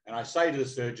 3. And I say to the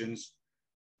surgeons,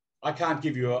 I can't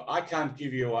give you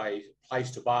a place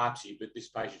to biopsy, but this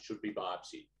patient should be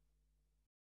biopsied.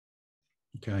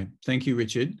 Okay, thank you,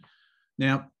 Richard.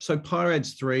 Now, so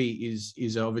PIRADS 3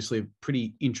 is obviously a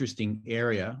pretty interesting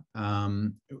area.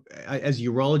 As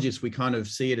urologists, we kind of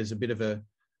see it as a bit of a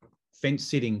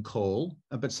fence-sitting call,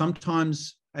 but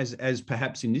sometimes, as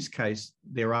perhaps in this case,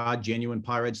 there are genuine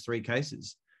PIRADS 3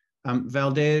 cases.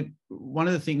 Valdair, one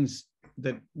of the things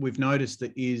that we've noticed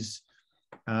that is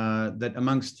that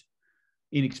amongst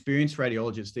inexperienced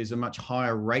radiologists, there's a much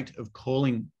higher rate of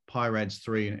calling PIRADS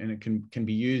 3, and it can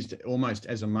be used almost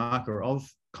as a marker of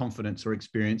confidence or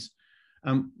experience.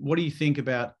 What do you think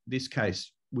about this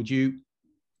case?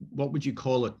 What would you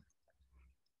call it?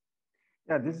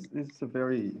 Yeah, this is a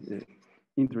very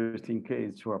interesting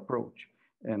case to approach.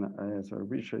 And as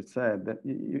Richard said, that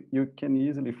you can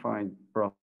easily find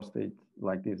prostate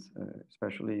like this,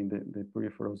 especially in the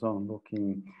peripheral zone,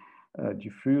 looking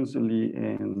diffusely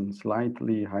and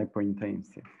slightly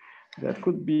hyperintensive. That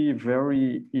could be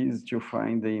very easy to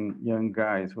find in young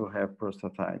guys who have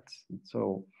prostatitis.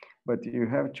 So, but you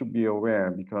have to be aware,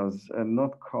 because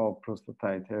not call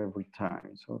prostatitis every time.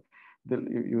 So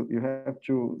you have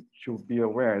to be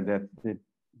aware that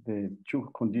the two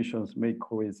conditions may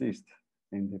coexist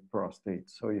in the prostate.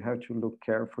 So you have to look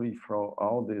carefully for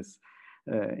all this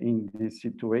in these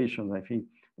situations. I think,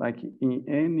 like in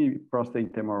any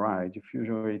prostate MRI,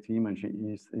 diffusion rate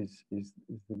imaging is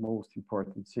the most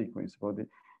important sequence. But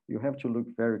you have to look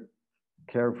very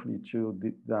carefully to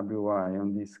the WI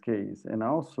on this case. And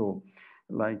also,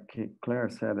 like Claire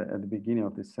said at the beginning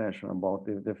of the session about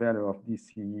the value of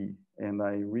DCE, and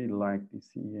I really like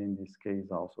DCE in this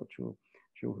case also to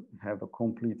have a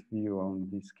complete view on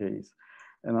this case.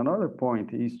 And another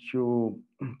point is to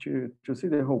see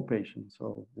the whole patient.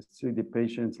 So to see the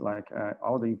patients, like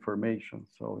all the information.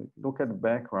 So look at the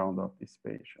background of this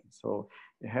patient. So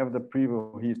you have the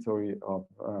previous history of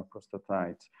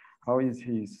prostatitis. How is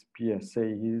his PSA?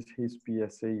 Is his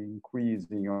PSA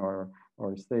increasing or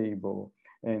stable?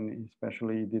 And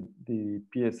especially the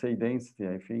PSA density,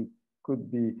 I think,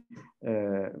 could be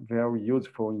very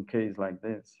useful in case like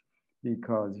this.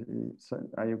 Because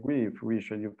I agree with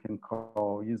Richard, you can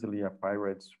call easily a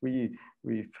PIRADS 3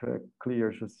 with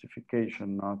clear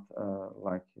justification, not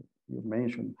like you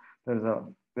mentioned. There's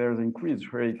an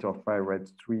increased rate of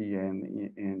PIRADS 3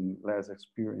 and less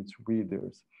experienced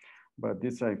readers. But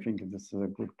this, I think, this is a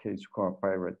good case to call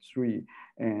PIRADS 3.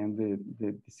 And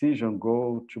the decision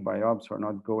go to biopsy or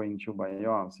not going to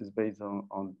biopsy is based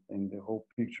on the whole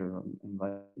picture.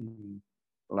 And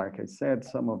like I said,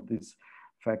 some of these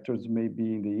factors may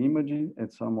be in the imaging,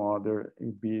 and some other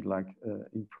would be like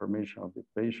information of the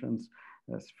patients,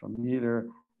 as familiar,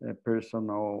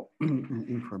 personal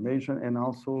information, and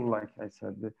also, like I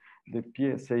said, the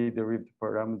PSA derived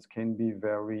parameters can be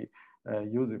very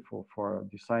useful for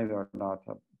deciding or not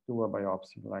to do a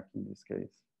biopsy, like in this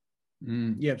case.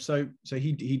 Yeah, so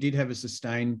he did have a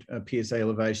sustained PSA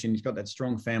elevation. He's got that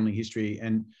strong family history,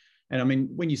 and I mean,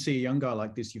 when you see a young guy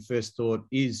like this, your first thought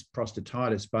is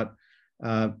prostatitis, but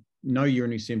no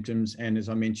urinary symptoms, and as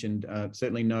I mentioned,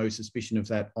 certainly no suspicion of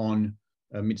that on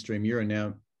midstream urine.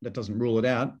 Now, that doesn't rule it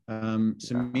out.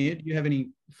 Samir, do you have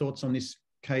any thoughts on this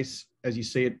case as you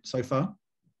see it so far?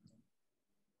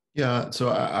 Yeah, so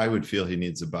I would feel he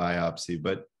needs a biopsy,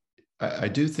 but I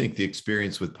do think the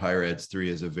experience with PIRADS 3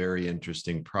 is a very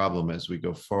interesting problem as we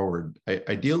go forward.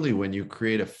 Ideally, when you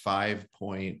create a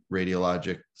 5-point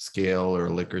radiologic scale or a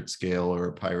Likert scale or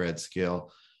a PIRADS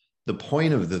scale, the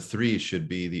point of the 3 should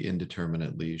be the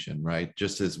indeterminate lesion, right?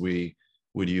 Just as we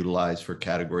would utilize for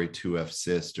category 2F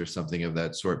cyst or something of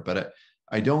that sort. But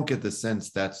I don't get the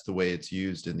sense that's the way it's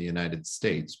used in the United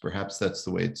States. Perhaps that's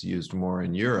the way it's used more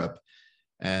in Europe.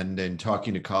 And in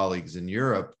talking to colleagues in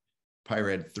Europe,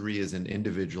 PIRAD 3 is an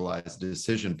individualized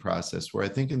decision process, where I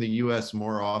think in the US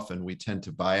more often we tend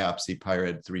to biopsy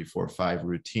PIRAD 3, 4, 5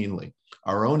 routinely.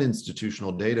 Our own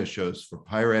institutional data shows for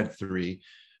PIRAD 3,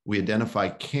 we identify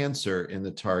cancer in the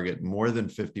target more than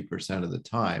 50% of the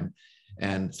time,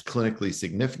 and clinically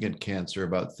significant cancer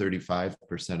about 35%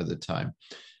 of the time.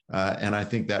 And I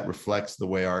think that reflects the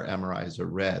way our MRIs are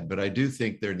read. But I do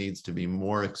think there needs to be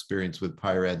more experience with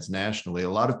PIRADS nationally. A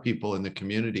lot of people in the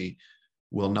community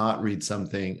will not read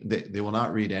something, they will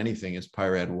not read anything as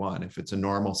PIRAD 1. If it's a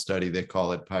normal study, they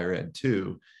call it PIRAD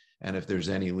 2. And if there's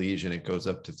any lesion, it goes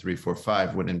up to 3, 4,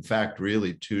 5, when in fact,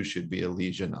 really 2 should be a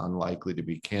lesion unlikely to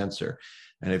be cancer.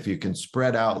 And if you can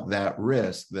spread out that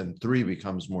risk, then 3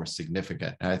 becomes more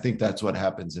significant. And I think that's what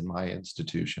happens in my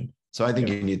institution. So I think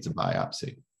he needs a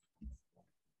biopsy.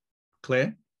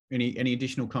 Claire, any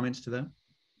additional comments to that?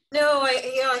 No,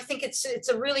 I think it's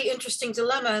a really interesting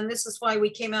dilemma, and this is why we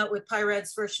came out with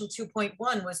PIRADS version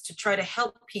 2.1, was to try to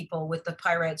help people with the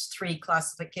PIRADS 3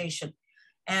 classification.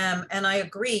 And I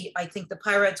agree. I think the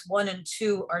PIRADS 1 and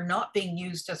 2 are not being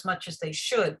used as much as they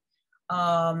should.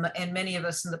 And many of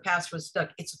us in the past was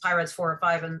stuck, it's a PIRADS 4 or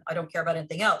 5, and I don't care about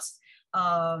anything else,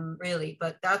 really.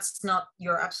 But that's not,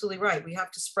 you're absolutely right. We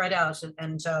have to spread out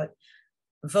and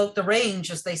vote the range,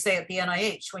 as they say at the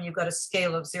NIH. When you've got a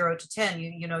scale of 0 to 10,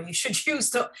 you should use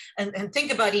the, and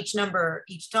think about each number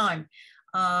each time.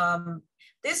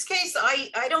 This case,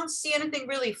 I don't see anything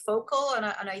really focal, and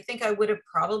I think I would have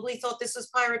probably thought this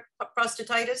was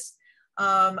prostatitis.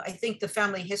 I think the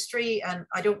family history, and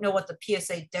I don't know what the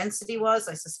PSA density was.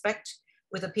 I suspect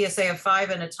with a PSA of 5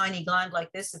 and a tiny gland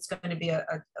like this, it's going to be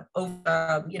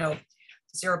you know,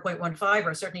 0.15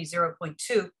 or certainly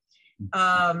 0.2.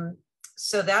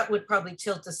 So that would probably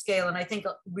tilt the scale. And I think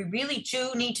we really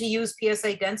do need to use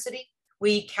PSA density.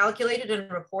 We calculated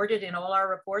and reported in all our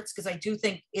reports, because I do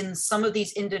think in some of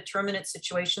these indeterminate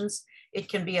situations, it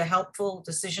can be a helpful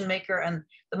decision maker. And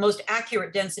the most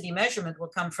accurate density measurement will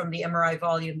come from the MRI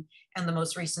volume and the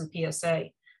most recent PSA.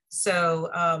 So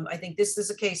I think this is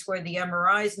a case where the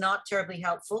MRI is not terribly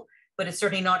helpful, but it's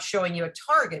certainly not showing you a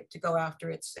target to go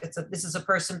after. This is a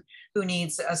person who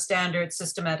needs a standard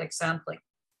systematic sampling.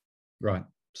 Right.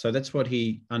 So that's what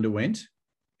he underwent.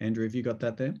 Andrew, have you got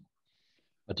that there?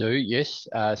 I do, yes.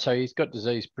 So he's got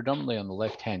disease predominantly on the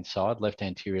left-hand side, left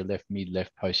anterior, left mid,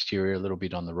 left posterior, a little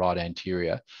bit on the right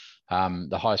anterior.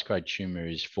 The highest grade tumour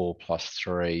is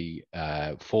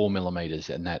 4+3, 4 millimetres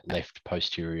in that left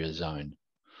posterior zone.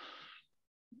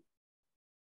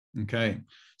 Okay.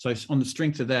 So on the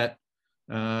strength of that,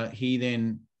 he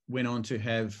then went on to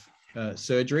have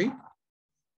surgery.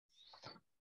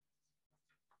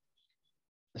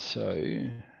 So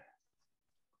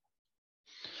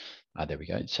there we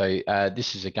go. So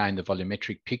this is again the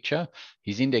volumetric picture.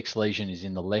 His index lesion is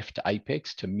in the left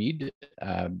apex to mid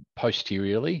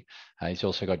posteriorly. He's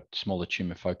also got smaller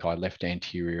tumour foci left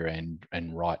anterior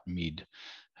and right mid.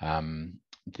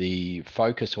 The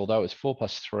focus, although it's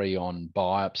 4+3 on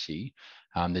biopsy,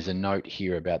 there's a note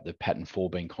here about the pattern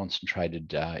 4 being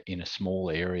concentrated in a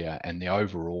small area, and the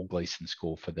overall Gleason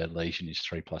score for the lesion is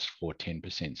 3+4,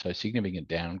 10%. So significant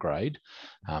downgrade,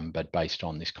 but based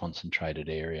on this concentrated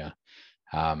area.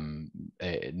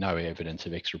 No evidence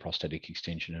of extraprostatic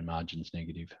extension and margins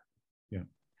negative. Yeah,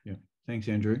 yeah. Thanks,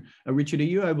 Andrew. Richard, are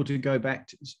you able to go back,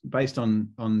 based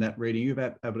on that reading, are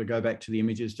you able to go back to the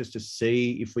images just to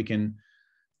see if we can,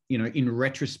 you know, in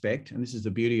retrospect, and this is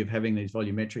the beauty of having these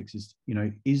volumetrics, is, you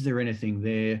know, is there anything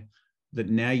there that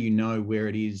now you know where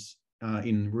it is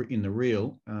in the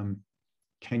real?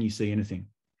 Can you see anything?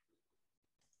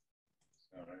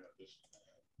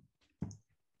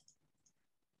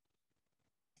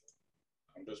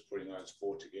 I'm just putting those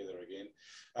 4 together again.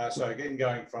 So again,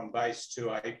 going from base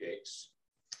to apex,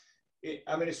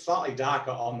 I mean, it's slightly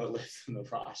darker on the left than the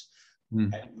right.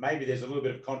 And maybe there's a little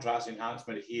bit of contrast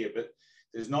enhancement here, but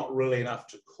there's not really enough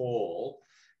to call.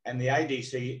 And the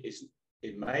ADC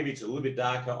maybe it's a little bit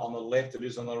darker on the left than it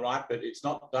is on the right, but it's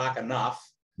not dark enough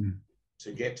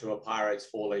to get to a PIRADS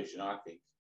 4 lesion, I think.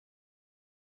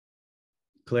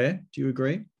 Claire, do you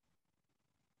agree?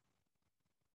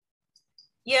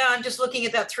 Yeah, I'm just looking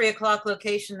at that 3 o'clock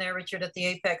location there, Richard, at the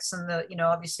apex, and the, you know,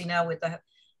 obviously now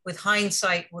with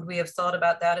hindsight, would we have thought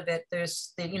about that a bit?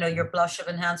 There's the, you know, your blush of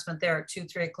enhancement there at 2,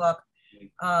 3 o'clock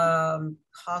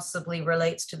possibly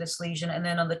relates to this lesion. And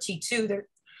then on the T2, there,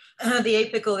 the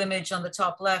apical image on the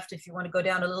top left, if you want to go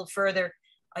down a little further,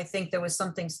 I think there was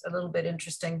something a little bit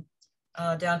interesting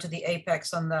down to the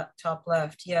apex on that top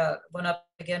left. Yeah, one up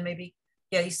again, maybe.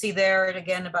 Yeah, you see there, and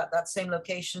again, about that same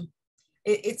location.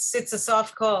 It's a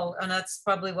soft call, and that's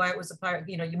probably why it was a PIRADS.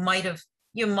 You know, you might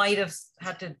have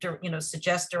had to, you know,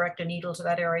 suggest direct a needle to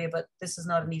that area, but this is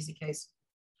not an easy case.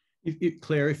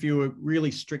 Claire, if you were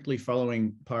really strictly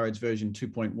following PIRADS version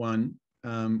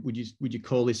 2.1, would you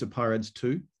call this a PIRADS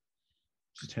 2?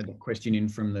 Just had that question in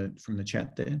from the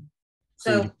chat there.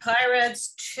 So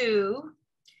PIRADS 2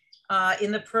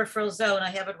 in the peripheral zone, I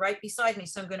have it right beside me,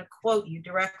 so I'm going to quote you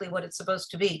directly what it's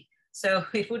supposed to be. So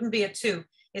it wouldn't be a 2.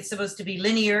 It's supposed to be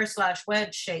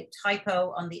linear/wedge-shaped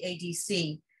hypo on the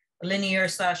ADC,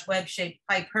 linear/wedge-shaped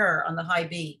hyper on the high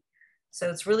B. So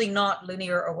it's really not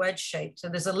linear or wedge-shaped. So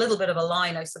there's a little bit of a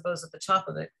line, I suppose, at the top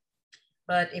of it.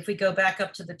 But if we go back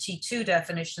up to the T2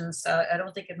 definitions, I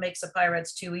don't think it makes a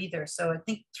PIRADS 2 either. So I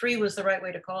think 3 was the right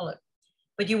way to call it.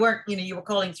 But you weren't, you know, you were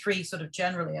calling 3 sort of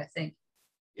generally, I think.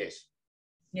 Yes.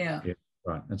 Yeah. Yeah,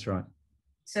 right, that's right.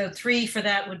 So 3 for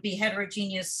that would be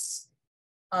heterogeneous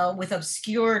with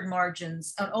obscured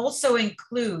margins, and also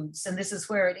includes, and this is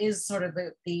where it is sort of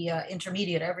the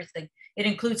intermediate everything, it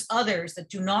includes others that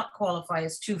do not qualify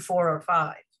as 2, 4, or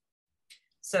 5.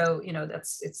 So, you know,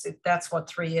 that's what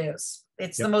 3 is.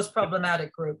 It's the most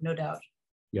problematic group, no doubt.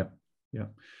 Yeah, yeah.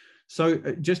 So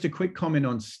just a quick comment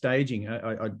on staging.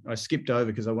 I skipped over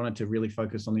because I wanted to really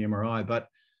focus on the MRI, but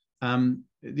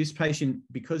this patient,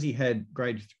 because he had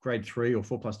grade 3 or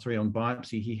 4+3 on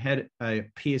biopsy, he had a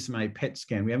PSMA PET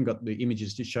scan. We haven't got the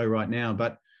images to show right now,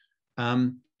 but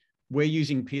we're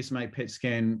using PSMA PET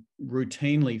scan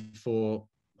routinely for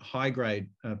high-grade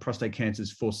prostate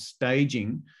cancers for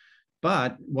staging.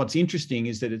 But what's interesting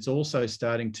is that it's also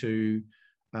starting to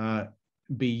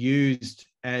be used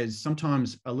as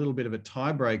sometimes a little bit of a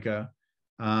tiebreaker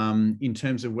in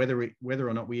terms of whether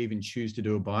or not we even choose to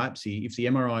do a biopsy. If the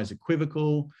MRI is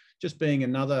equivocal, just being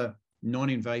another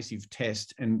non-invasive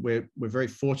test, and we're very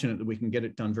fortunate that we can get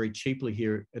it done very cheaply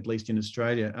here, at least in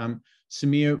Australia.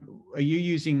 Samir, are you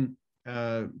using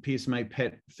PSMA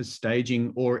PET for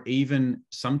staging, or even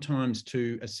sometimes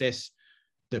to assess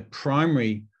the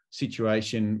primary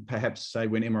situation, perhaps say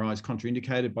when MRI is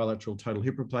contraindicated, bilateral total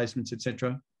hip replacements,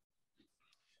 etc.?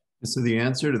 So the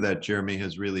answer to that, Jeremy,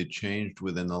 has really changed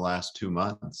within the last 2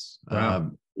 months, Wow.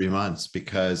 3 months,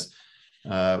 because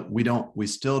we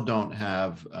still don't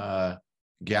have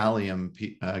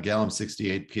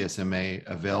gallium-68 PSMA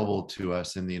available to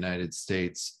us in the United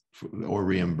States or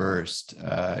reimbursed.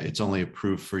 It's only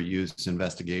approved for use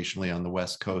investigationally on the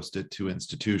West Coast at 2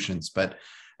 institutions. But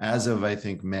as of, I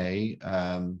think, May,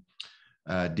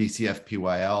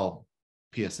 DCF-PYL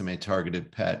PSMA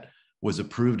targeted PET was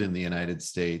approved in the United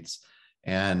States,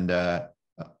 and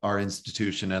our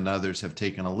institution and others have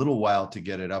taken a little while to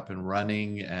get it up and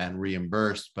running and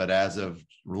reimbursed. But as of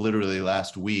literally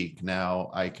last week, now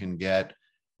I can get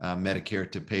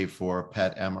Medicare to pay for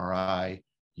PET MRI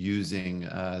using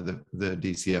the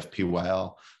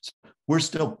DCF-PYL. So we're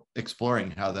still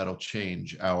exploring how that'll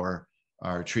change our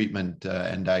treatment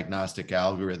and diagnostic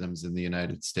algorithms in the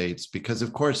United States, because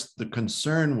of course the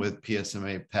concern with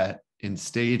PSMA PET in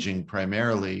staging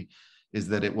primarily is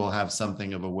that it will have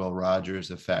something of a Will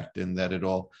Rogers effect, in that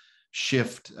it'll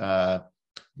shift the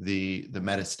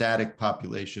metastatic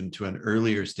population to an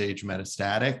earlier stage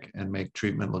metastatic and make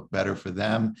treatment look better for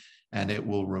them. And it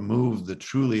will remove the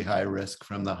truly high risk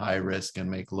from the high risk and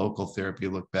make local therapy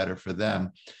look better for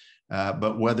them.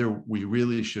 But whether we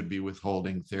really should be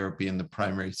withholding therapy in the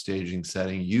primary staging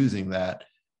setting using that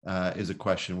is a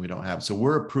question we don't have. So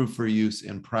we're approved for use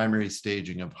in primary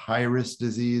staging of high-risk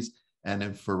disease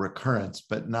and for recurrence,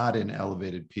 but not in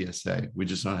elevated PSA. We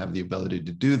just don't have the ability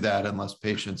to do that unless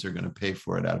patients are going to pay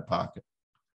for it out of pocket.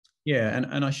 Yeah,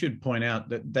 and I should point out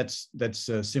that that's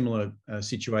a similar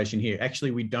situation here.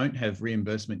 Actually, we don't have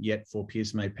reimbursement yet for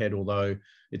PSMA PET, although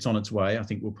it's on its way. I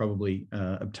think we'll probably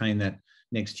obtain that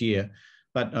next year.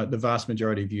 But the vast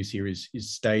majority of use here is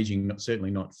staging,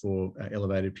 certainly not for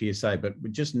elevated PSA. But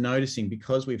we're just noticing,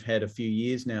 because we've had a few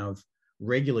years now of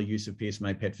regular use of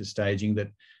PSMA PET for staging, that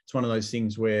it's one of those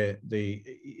things where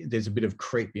there's a bit of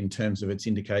creep in terms of its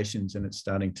indications, and it's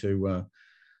starting to,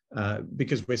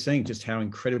 because we're seeing just how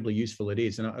incredibly useful it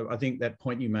is. And I think that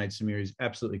point you made, Samir, is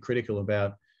absolutely critical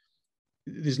about,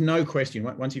 there's no question,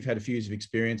 once you've had a few years of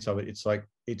experience of it, it's like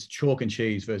it's chalk and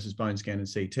cheese versus bone scan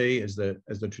and CT as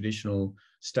the traditional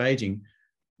staging,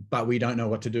 but we don't know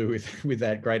what to do with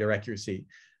that greater accuracy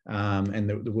and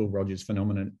the Will Rogers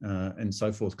phenomenon and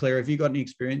so forth. Claire, have you got any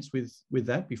experience with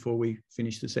that before we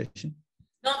finish the session?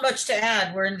 Not much to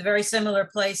add. We're in a very similar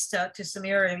place to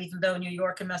Samir, even though New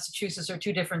York and Massachusetts are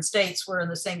 2 different states. We're in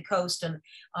the same coast and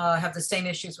have the same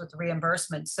issues with the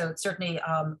reimbursement. So it's certainly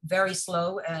very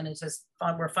slow, and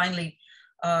we're finally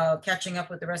catching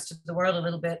up with the rest of the world a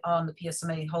little bit on the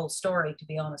PSMA whole story, to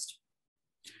be honest.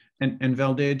 And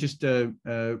Valdair, just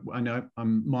I know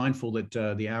I'm mindful that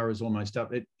the hour is almost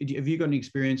up. Have you got any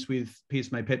experience with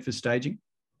PSMA PET for staging?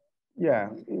 Yeah,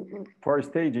 for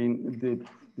staging,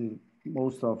 the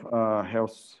most of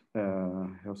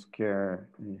healthcare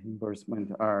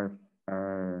reimbursement are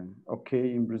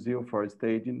okay in Brazil for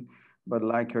staging, but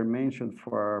like I mentioned,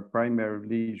 for primary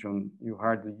lesion, you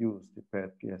hardly use the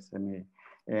PET PSMA,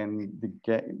 and the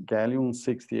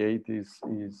gallium-68 is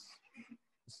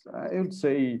I would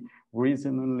say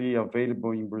reasonably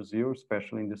available in Brazil,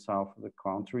 especially in the south of the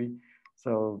country.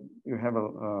 So you have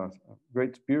a great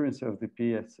experience of the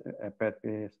PET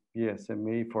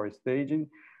PSMA for staging,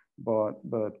 but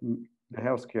the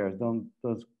healthcare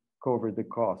does cover the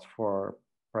cost for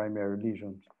primary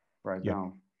lesions right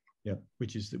now. Yeah,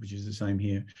 which is the same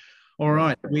here. All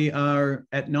right, we are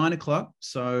at 9 o'clock.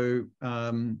 So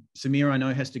Samir, I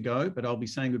know, has to go, but I'll be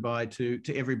saying goodbye to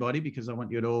everybody because I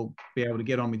want you to all be able to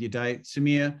get on with your day.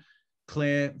 Samir,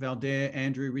 Claire, Valdair,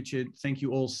 Andrew, Richard, thank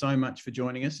you all so much for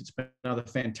joining us. It's been another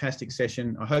fantastic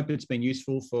session. I hope it's been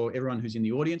useful for everyone who's in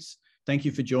the audience. Thank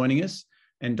you for joining us.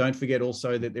 And don't forget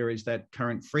also that there is that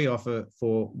current free offer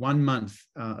for 1 month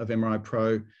of MRI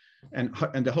Pro. And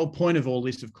the whole point of all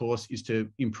this, of course, is to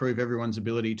improve everyone's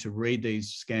ability to read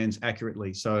these scans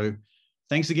accurately. So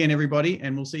thanks again, everybody,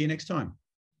 and we'll see you next time.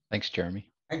 Thanks,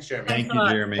 Jeremy. Thanks, Jeremy. Thank you,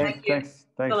 Jeremy. Thanks,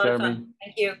 Jeremy.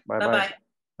 Thank you. Bye-bye. Bye-bye.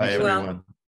 Bye, everyone.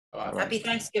 Bye. Happy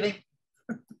Thanksgiving.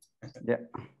 Yeah.